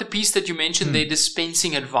talk about the piece that you mentioned there,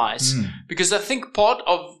 dispensing advice, because I think part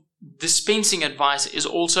of dispensing advice is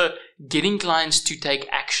also getting clients to take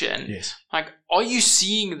action. Yes. Like, are you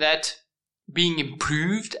seeing that being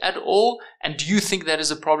improved at all? And do you think that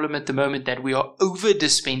is a problem at the moment, that we are over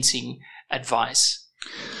dispensing advice?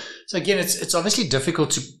 So again, it's obviously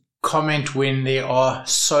difficult to comment when there are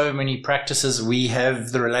so many practices. We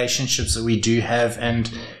have the relationships that we do have.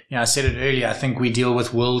 And, I said it earlier, I think we deal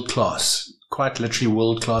with world-class, quite literally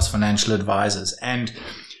world-class financial advisors. And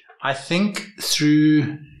I think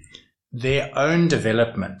through their own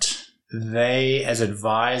development, they as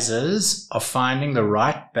advisors are finding the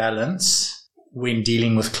right balance when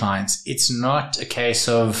dealing with clients. It's not a case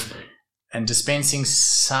of, and dispensing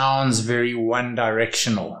sounds very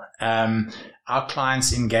one-directional. Our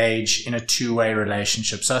clients engage in a two-way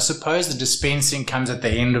relationship. So I suppose the dispensing comes at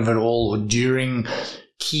the end of it all, or during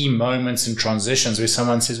key moments and transitions where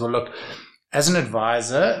someone says, well, look, as an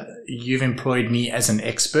advisor, you've employed me as an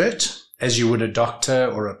expert, as you would a doctor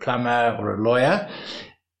or a plumber or a lawyer.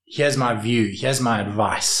 Here's my view. Here's my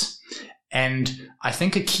advice. And I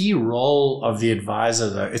think a key role of the advisor,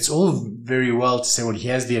 though, it's all very well to say, well,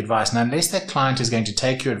 here's the advice. Now, unless that client is going to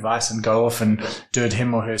take your advice and go off and do it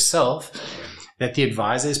him or herself, that the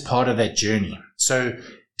advisor is part of that journey. So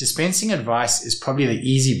dispensing advice is probably the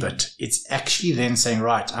easy bit. It's actually then saying,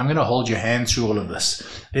 right, I'm going to hold your hand through all of this.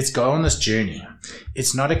 Let's go on this journey.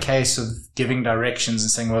 It's not a case of giving directions and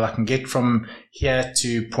saying, well, I can get from here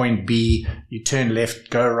to point B, you turn left,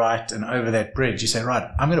 go right, and over that bridge. You say, right,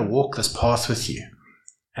 I'm going to walk this path with you,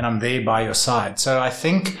 and I'm there by your side. So I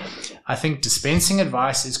think dispensing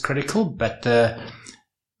advice is critical, but the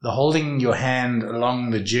holding your hand along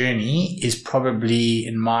the journey is probably,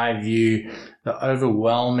 in my view, the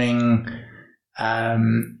overwhelming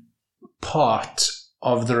part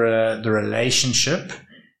of the relationship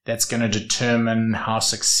that's going to determine how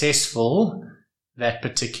successful that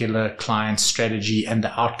particular client's strategy and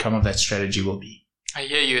the outcome of that strategy will be. I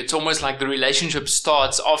hear you. It's almost like the relationship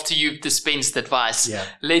starts after you've dispensed advice. Yeah.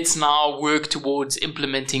 Let's now work towards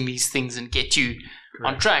implementing these things and get you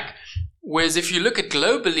on track. Whereas if you look at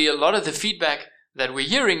globally, a lot of the feedback that we're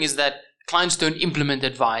hearing is that clients don't implement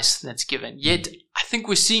advice that's given. Yet, I think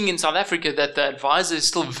we're seeing in South Africa that the advisor is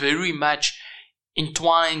still very much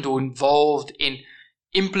entwined or involved in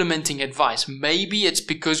implementing advice. Maybe it's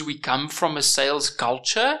because we come from a sales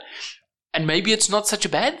culture, and maybe it's not such a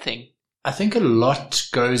bad thing. I think a lot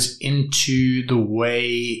goes into the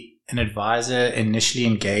way an advisor initially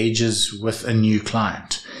engages with a new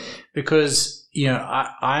client. Because,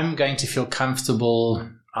 I'm going to feel comfortable.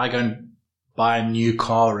 I go and buy a new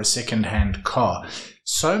car or a second-hand car.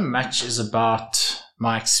 So much is about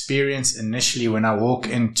my experience initially when I walk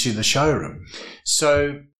into the showroom.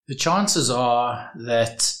 So the chances are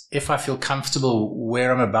that if I feel comfortable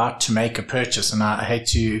where I'm about to make a purchase, and I hate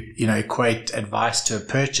to, equate advice to a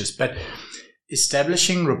purchase, but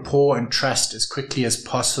establishing rapport and trust as quickly as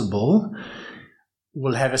possible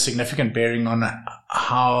will have a significant bearing on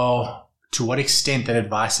to what extent that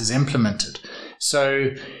advice is implemented.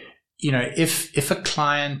 So, if a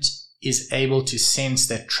client is able to sense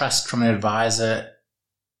that trust from an advisor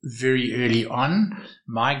very early on,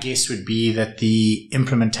 my guess would be that the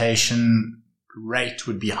implementation rate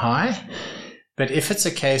would be high. But if it's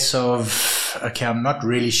a case of, okay, I'm not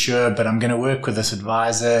really sure, but I'm going to work with this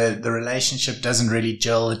advisor, the relationship doesn't really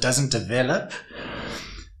gel, it doesn't develop,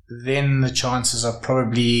 then the chances are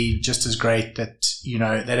probably just as great that,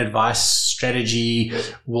 that advice strategy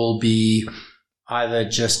will be either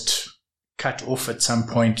just cut off at some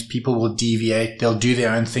point. People will deviate, they'll do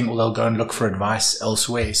their own thing, or they'll go and look for advice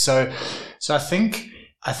elsewhere. So I think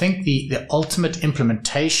the ultimate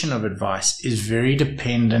implementation of advice is very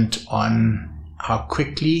dependent on how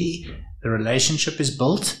quickly the relationship is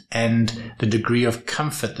built and the degree of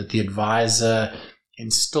comfort that the advisor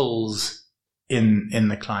instills in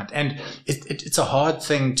the client. And it's a hard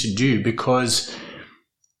thing to do, because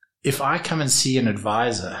if I come and see an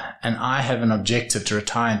advisor and I have an objective to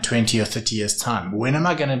retire in 20 or 30 years' time, when am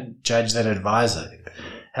I going to judge that advisor?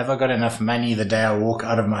 Have I got enough money the day I walk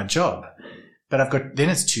out of my job? But then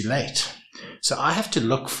it's too late. So I have to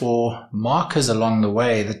look for markers along the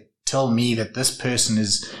way that tell me that this person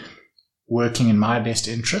is working in my best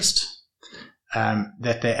interest,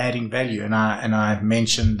 that they're adding value. And I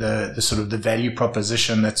mentioned the sort of the value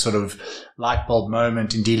proposition, that sort of light bulb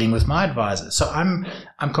moment in dealing with my advisor. So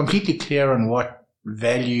I'm completely clear on what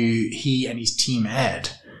value he and his team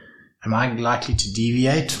add. Am I likely to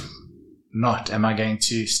deviate? Not. Am I going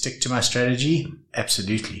to stick to my strategy?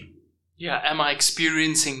 Absolutely. Yeah. Am I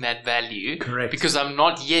experiencing that value? Correct. Because I'm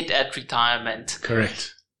not yet at retirement.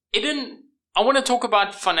 Correct. Eden, I want to talk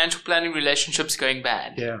about financial planning relationships going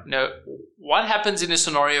bad. Yeah. What happens in a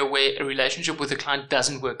scenario where a relationship with a client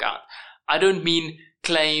doesn't work out? I don't mean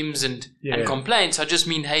claims and complaints. I just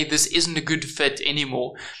mean, hey, this isn't a good fit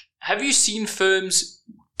anymore. Have you seen firms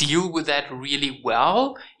deal with that really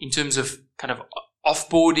well in terms of kind of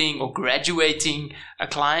offboarding or graduating a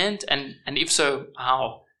client? And if so,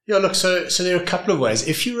 how? Yeah, look, so there are a couple of ways.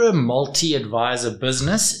 If you're a multi-advisor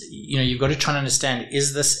business, you've got to try and understand,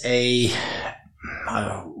 is this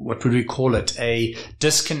what would we call it? A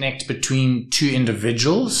disconnect between two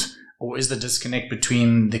individuals, or is the disconnect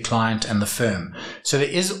between the client and the firm? So there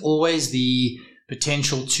is always the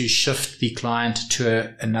potential to shift the client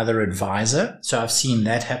to another advisor. So I've seen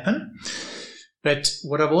that happen. But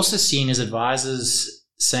what I've also seen is advisors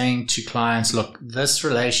saying to clients, look, this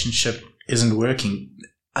relationship isn't working.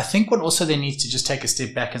 I think what also they need to just take a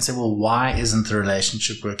step back and say, well, why isn't the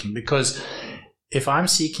relationship working? Because if I'm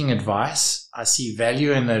seeking advice, I see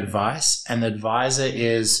value in the advice, and the advisor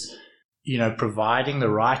is, providing the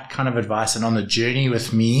right kind of advice and on the journey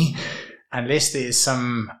with me, unless there is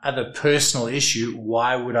some other personal issue,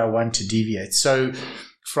 why would I want to deviate? So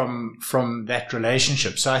from that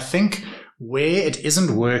relationship. So I think where it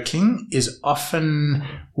isn't working is often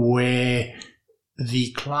where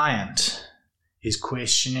the client is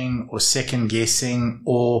questioning or second guessing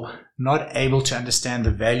or not able to understand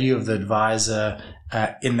the value of the advisor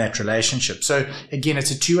in that relationship. So again, it's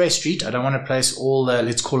a two-way street. I don't want to place all the,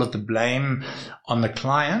 let's call it the blame on the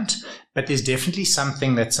client, but there's definitely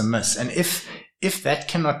something that's amiss. And if that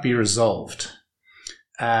cannot be resolved,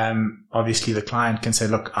 obviously the client can say,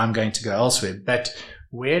 look, I'm going to go elsewhere. But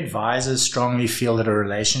where advisors strongly feel that a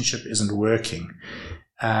relationship isn't working,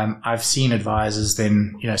 I've seen advisors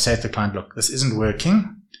then, say to the client, look, this isn't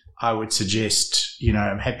working. I would suggest,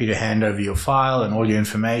 I'm happy to hand over your file and all your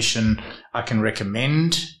information. I can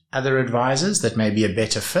recommend other advisors that may be a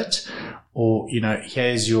better fit, or,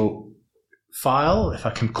 here's your file, if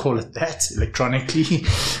I can call it that, electronically,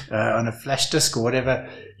 on a flash disk or whatever,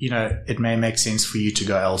 it may make sense for you to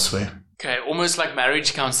go elsewhere. Okay, almost like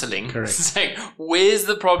marriage counseling. Correct. Saying, where's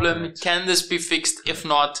the problem? Correct. Can this be fixed? If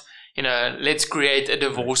not, let's create a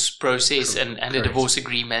divorce process and a divorce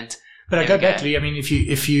agreement. But I go back, Lee. I mean,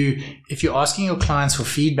 if you're asking your clients for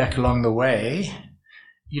feedback along the way,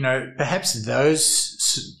 perhaps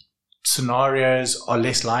those scenarios are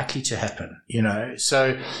less likely to happen.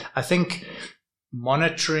 So I think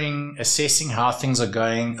monitoring, assessing how things are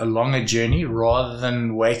going along a journey, rather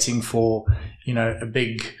than waiting for a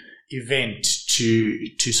big event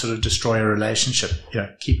to sort of destroy a relationship,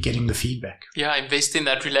 keep getting the feedback. Yeah, invest in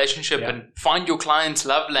that relationship and find your client's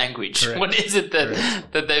love language. Correct. What is it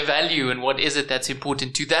that they value, and what is it that's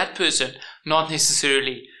important to that person, not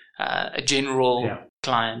necessarily a general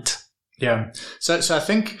client. Yeah. So I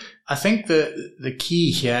think the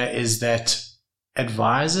key here is that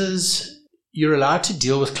advisors, you're allowed to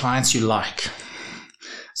deal with clients you like.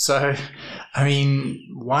 So, I mean,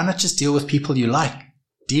 why not just deal with people you like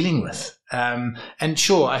dealing with? And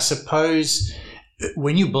sure, I suppose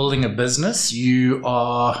when you're building a business, you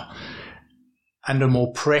are under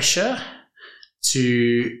more pressure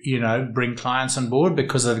to, bring clients on board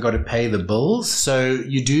because they've got to pay the bills. So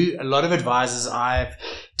a lot of advisors I've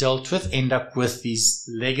dealt with end up with these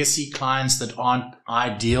legacy clients that aren't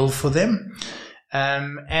ideal for them.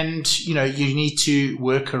 And, you need to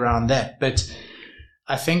work around that. But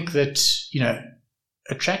I think that,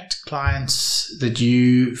 attract clients that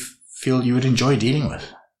you feel you would enjoy dealing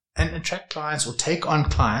with, and attract clients or take on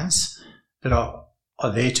clients that are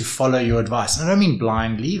there to follow your advice. And I don't mean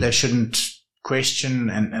blindly. They shouldn't question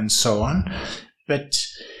and so on. But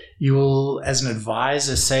you will, as an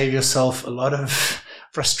advisor, save yourself a lot of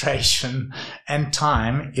frustration and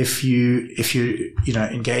time if you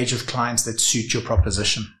engage with clients that suit your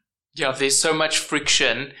proposition. Yeah, if there's so much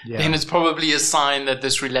friction, then it's probably a sign that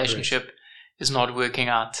this relationship is not working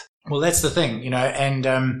out. Well, that's the thing, and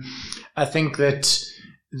I think that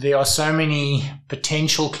there are so many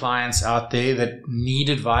potential clients out there that need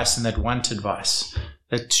advice and that want advice,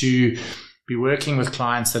 that to be working with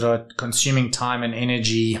clients that are consuming time and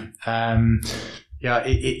energy,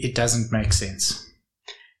 it doesn't make sense.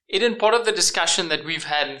 Eden, part of the discussion that we've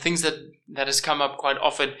had and things that has come up quite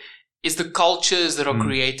often is the cultures that are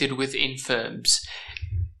created within firms.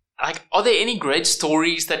 Like, are there any great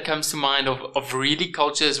stories that comes to mind of really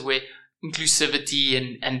cultures where inclusivity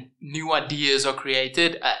and new ideas are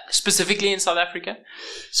created, specifically in South Africa?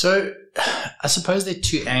 So I suppose there are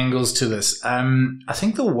two angles to this. I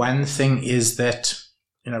think the one thing is that,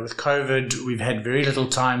 with COVID, we've had very little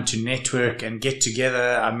time to network and get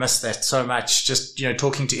together. I miss that so much, just,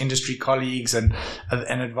 talking to industry colleagues and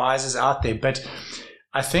advisors out there. But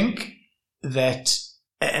I think that,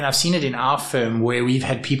 and I've seen it in our firm where we've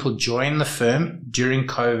had people join the firm during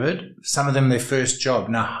COVID, some of them their first job.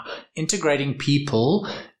 Now, integrating people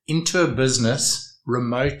into a business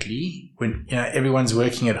remotely when everyone's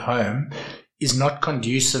working at home is not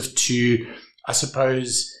conducive to, I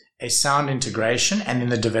suppose, a sound integration and in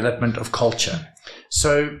the development of culture.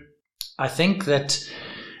 So I think that,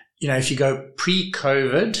 if you go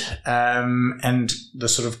pre-COVID and the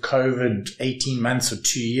sort of COVID 18 months or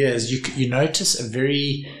 2 years, you notice a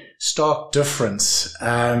very stark difference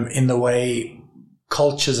in the way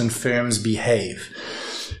cultures and firms behave.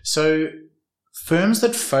 So firms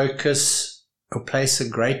that focus or place a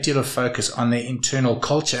great deal of focus on their internal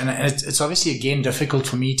culture, and it's obviously, again, difficult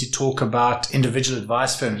for me to talk about individual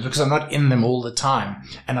advice firms because I'm not in them all the time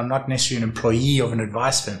and I'm not necessarily an employee of an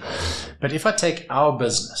advice firm. But if I take our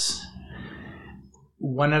business,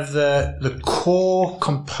 one of the core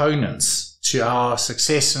components to our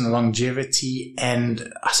success and longevity,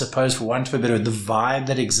 and I suppose, for want of a better word, the vibe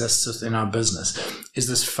that exists within our business is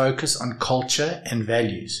this focus on culture and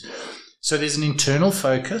values. So there's an internal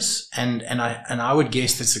focus, and I would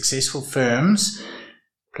guess that successful firms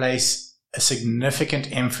place a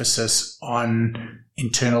significant emphasis on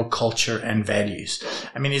internal culture and values.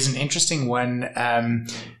 I mean, there's an interesting one, a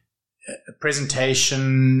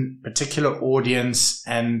presentation, particular audience,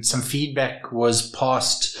 and some feedback was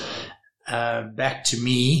passed back to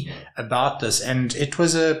me about this, and it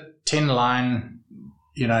was a 10-line,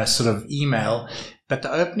 sort of email, but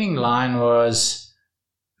the opening line was,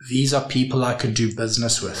 "These are people I could do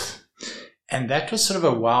business with." And that was sort of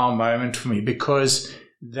a wow moment for me, because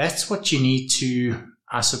that's what you need to,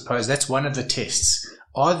 I suppose, that's one of the tests.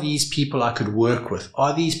 Are these people I could work with?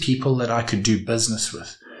 Are these people that I could do business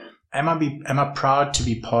with? Am I proud to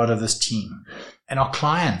be part of this team? And are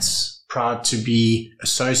clients proud to be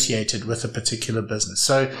associated with a particular business?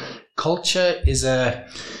 So culture is a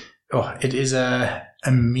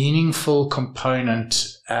meaningful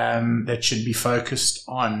component that should be focused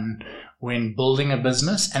on when building a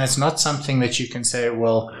business. And it's not something that you can say,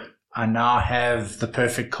 well, I now have the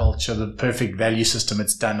perfect culture, the perfect value system.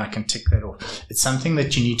 It's done. I can tick that off. It's something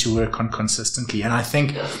that you need to work on consistently. And I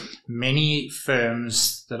think many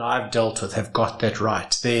firms that I've dealt with have got that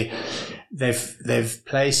right. They've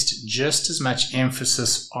placed just as much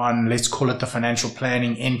emphasis on, let's call it the financial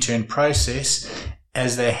planning end-to-end process,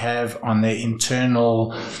 as they have on their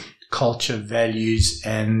internal culture, values,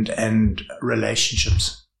 and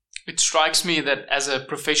relationships. It strikes me that as a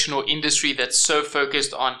professional industry that's so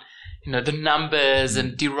focused on, the numbers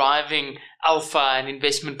and deriving alpha and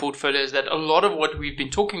investment portfolios, that a lot of what we've been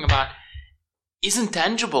talking about isn't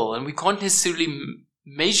tangible, and we can't necessarily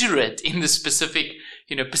measure it in the specific,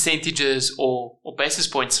 percentages or basis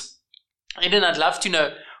points. And then I'd love to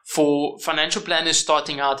know, for financial planners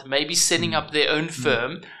starting out, maybe setting up their own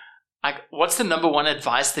firm, like, what's the number one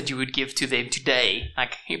advice that you would give to them today?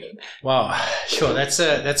 Wow, sure. That's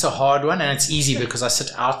a hard one, and it's easy because I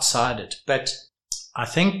sit outside it. But I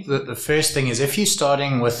think that the first thing is, if you're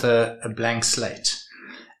starting with a blank slate,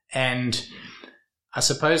 and I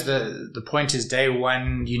suppose the point is, day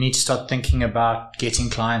one, you need to start thinking about getting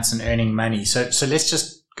clients and earning money. So let's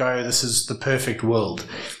just go, this is the perfect world.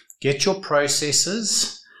 Get your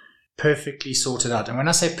processes perfectly sorted out. And when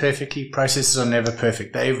I say perfectly, processes are never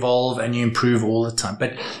perfect. They evolve and you improve all the time.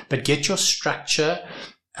 But get your structure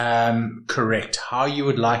correct, how you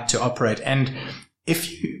would like to operate. And if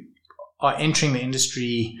you are entering the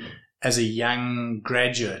industry as a young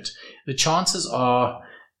graduate, the chances are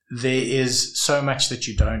there is so much that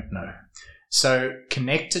you don't know. So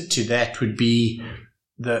connected to that would be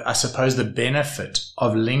I suppose the benefit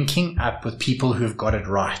of linking up with people who've got it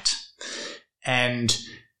right. And,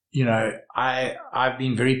 I've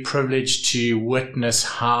been very privileged to witness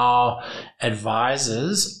how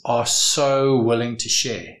advisors are so willing to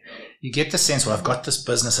share. You get the sense, well, I've got this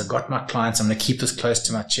business, I've got my clients, I'm going to keep this close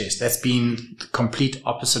to my chest. That's been the complete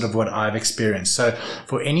opposite of what I've experienced. So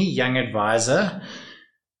for any young advisor,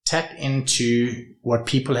 tap into what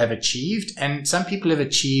people have achieved. And some people have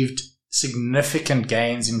achieved significant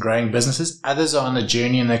gains in growing businesses. Others are on the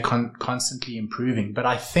journey and they're constantly improving. But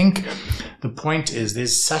I think the point is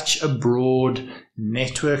there's such a broad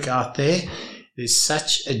network out there. There's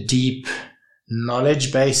such a deep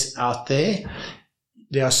knowledge base out there.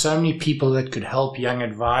 There are so many people that could help young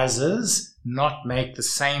advisors not make the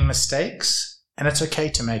same mistakes. And it's okay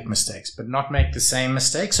to make mistakes, but not make the same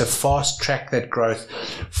mistakes. So fast track that growth,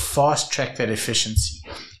 fast track that efficiency.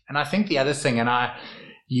 And I think the other thing,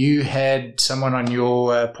 you had someone on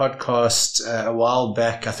your podcast a while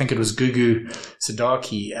back, I think it was Gugu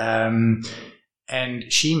Sadaki,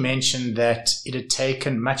 and she mentioned that it had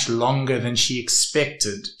taken much longer than she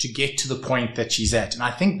expected to get to the point that she's at. And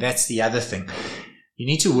I think that's the other thing. You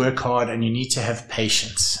need to work hard and you need to have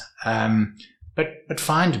patience. But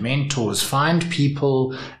find mentors, find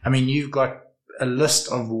people. I mean, you've got a list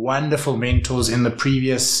of wonderful mentors in the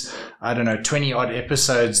previous, 20 odd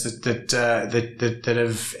episodes that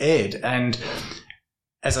have aired. And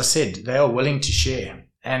as I said, they are willing to share,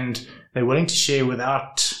 and they're willing to share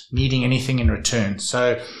without needing anything in return.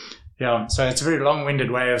 So it's a very long-winded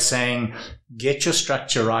way of saying, get your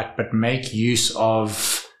structure right, but make use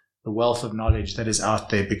of the wealth of knowledge that is out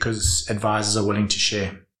there, because advisors are willing to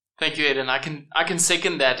share. Thank you, Eden. I can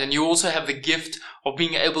second that. And you also have the gift of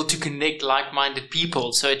being able to connect like-minded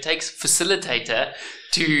people. So it takes a facilitator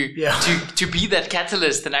to be that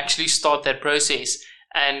catalyst and actually start that process.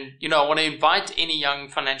 And, I want to invite any young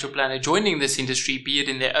financial planner joining this industry, be it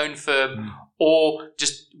in their own firm or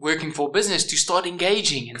just working for a business, to start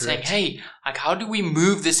engaging and saying, hey, how do we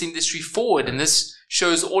move this industry forward? And this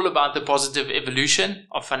shows all about the positive evolution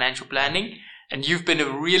of financial planning. And you've been a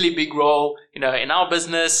really big role, in our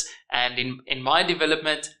business and in my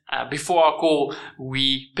development. Before our call,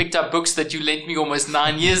 we picked up books that you lent me almost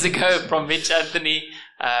 9 years ago from Mitch Anthony,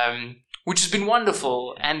 which has been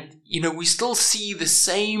wonderful. And, we still see the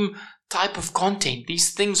same type of content.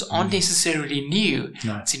 These things aren't necessarily new.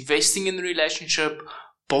 No. It's investing in the relationship,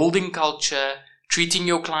 building culture, treating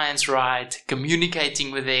your clients right,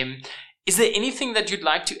 communicating with them. Is there anything that you'd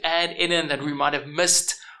like to add, Eden, that we might have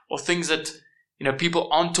missed, or things that people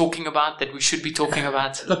aren't talking about that we should be talking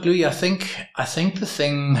about? Look, Louis, I think the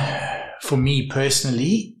thing for me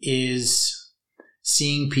personally is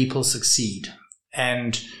seeing people succeed.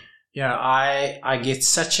 And, I get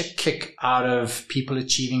such a kick out of people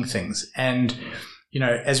achieving things. And,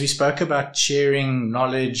 as we spoke about sharing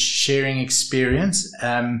knowledge, sharing experience,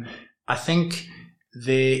 I think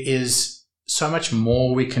there is so much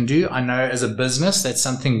more we can do. I know as a business, that's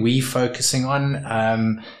something we're focusing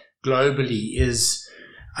on, globally is,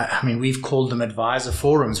 we've called them advisor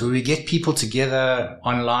forums, where we get people together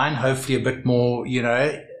online, hopefully a bit more,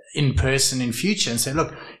 in person in future, and say,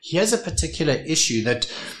 look, here's a particular issue that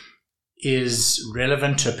is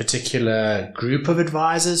relevant to a particular group of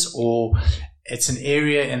advisors, or it's an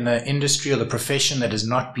area in the industry or the profession that has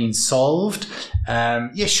not been solved.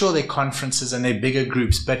 Sure, there are conferences and there are bigger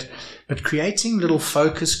groups, but creating little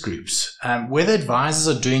focus groups, whether advisors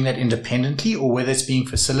are doing that independently or whether it's being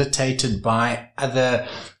facilitated by other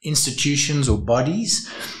institutions or bodies,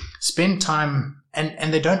 spend time,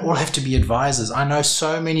 and they don't all have to be advisors. I know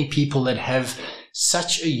so many people that have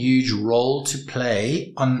such a huge role to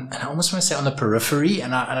play on, and I almost want to say on the periphery,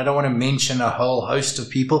 and I don't want to mention a whole host of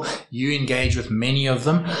people. You engage with many of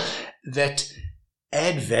them that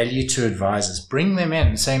add value to advisors. Bring them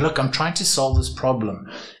in saying, look, I'm trying to solve this problem.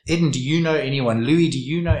 Eden, do you know anyone? Louis, do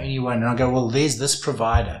you know anyone? And I go, well, there's this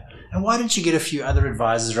provider. And why don't you get a few other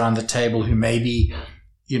advisors around the table who may be,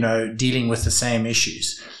 dealing with the same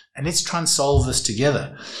issues? And let's try and solve this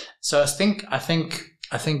together. So I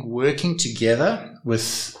think working together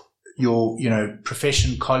with your,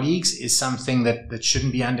 profession colleagues is something that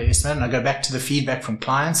shouldn't be underestimated. And I go back to the feedback from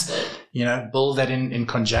clients, build that in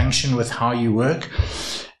conjunction with how you work.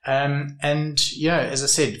 As I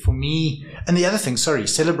said, for me, and the other thing,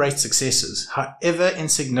 celebrate successes, however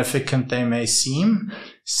insignificant they may seem.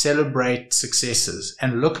 celebrate successes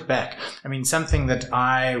and look back. I mean, something that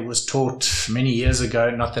I was taught many years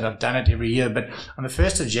ago, not that I've done it every year, but on the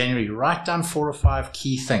 1st of January, write down 4 or 5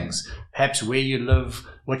 key things. Perhaps where you live,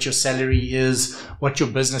 what your salary is, what your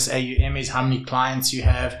business AUM is, how many clients you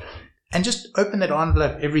have, and just open that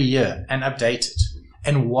envelope every year and update it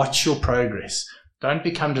and watch your progress. Don't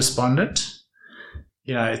become despondent.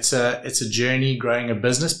 You know, it's a journey growing a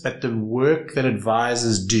business, but the work that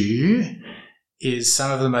advisors do is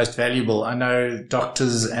some of the most valuable. I know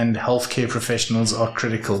doctors and healthcare professionals are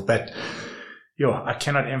critical, but I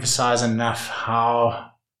cannot emphasize enough how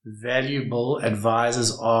valuable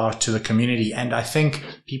advisors are to the community. And I think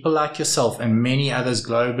people like yourself and many others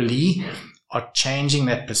globally are changing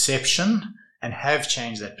that perception and have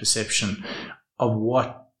changed that perception of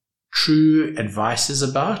what true advice is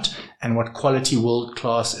about and what quality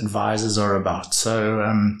world-class advisors are about. So,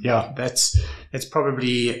 that's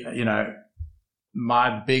probably,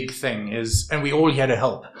 my big thing is, and we all here to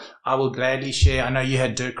help. I will gladly share. I know you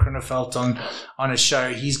had Dirk Groeneveld on a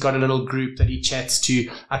show. He's got a little group that he chats to.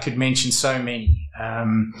 I could mention so many.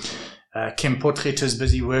 Kim Potgieter is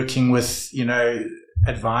busy working with,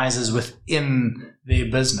 advisors within their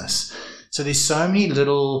business. So there's so many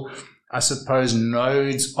little, I suppose,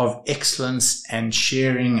 nodes of excellence and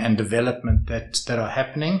sharing and development that are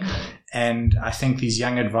happening. And I think these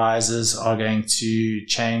young advisors are going to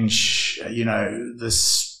change,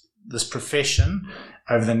 this profession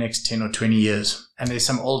over the next 10 or 20 years. And there's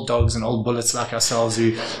some old dogs and old bullets like ourselves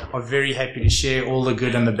who are very happy to share all the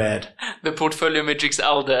good and the bad. The Portfolio Metrics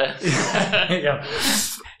elder. Yeah.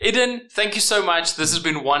 Eden, thank you so much. This has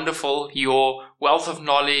been wonderful. Your wealth of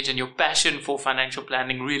knowledge and your passion for financial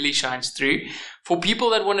planning really shines through. For people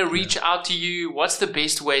that want to reach out to you, what's the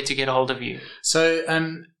best way to get a hold of you? So,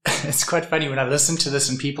 it's quite funny when I listen to this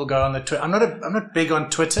and people go on the Twitter. I'm not big on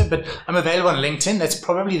Twitter, but I'm available on LinkedIn. That's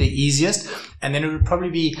probably the easiest. And then it would probably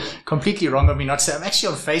be completely wrong of me not to say I'm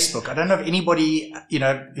actually on Facebook. I don't know if anybody,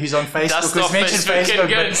 who's on Facebook who's mentioned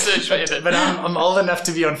Facebook, but I'm old enough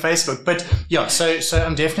to be on Facebook. But yeah, so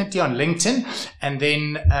I'm definitely on LinkedIn. And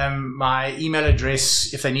then my email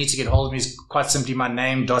address, if they need to get hold of me, is quite simply my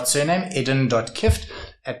name, surname,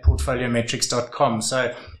 eden.kift@portfoliometrics.com.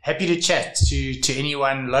 So happy to chat to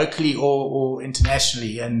anyone locally or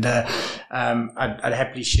internationally. And I'd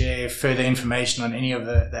happily share further information on any of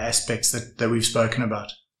the aspects that we've spoken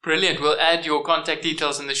about. Brilliant. We'll add your contact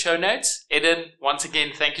details in the show notes. Eden, once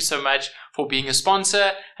again, thank you so much for being a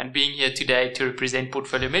sponsor and being here today to represent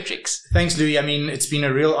Portfolio Metrics. Thanks, Louis. I mean, it's been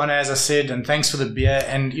a real honor, as I said, and thanks for the beer.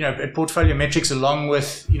 And, at Portfolio Metrics, along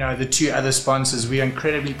with, the 2 other sponsors, we are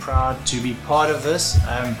incredibly proud to be part of this.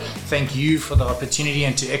 Thank you for the opportunity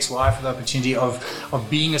and to XY for the opportunity of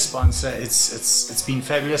being a sponsor. It's been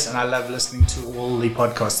fabulous, and I love listening to all the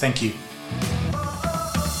podcasts. Thank you.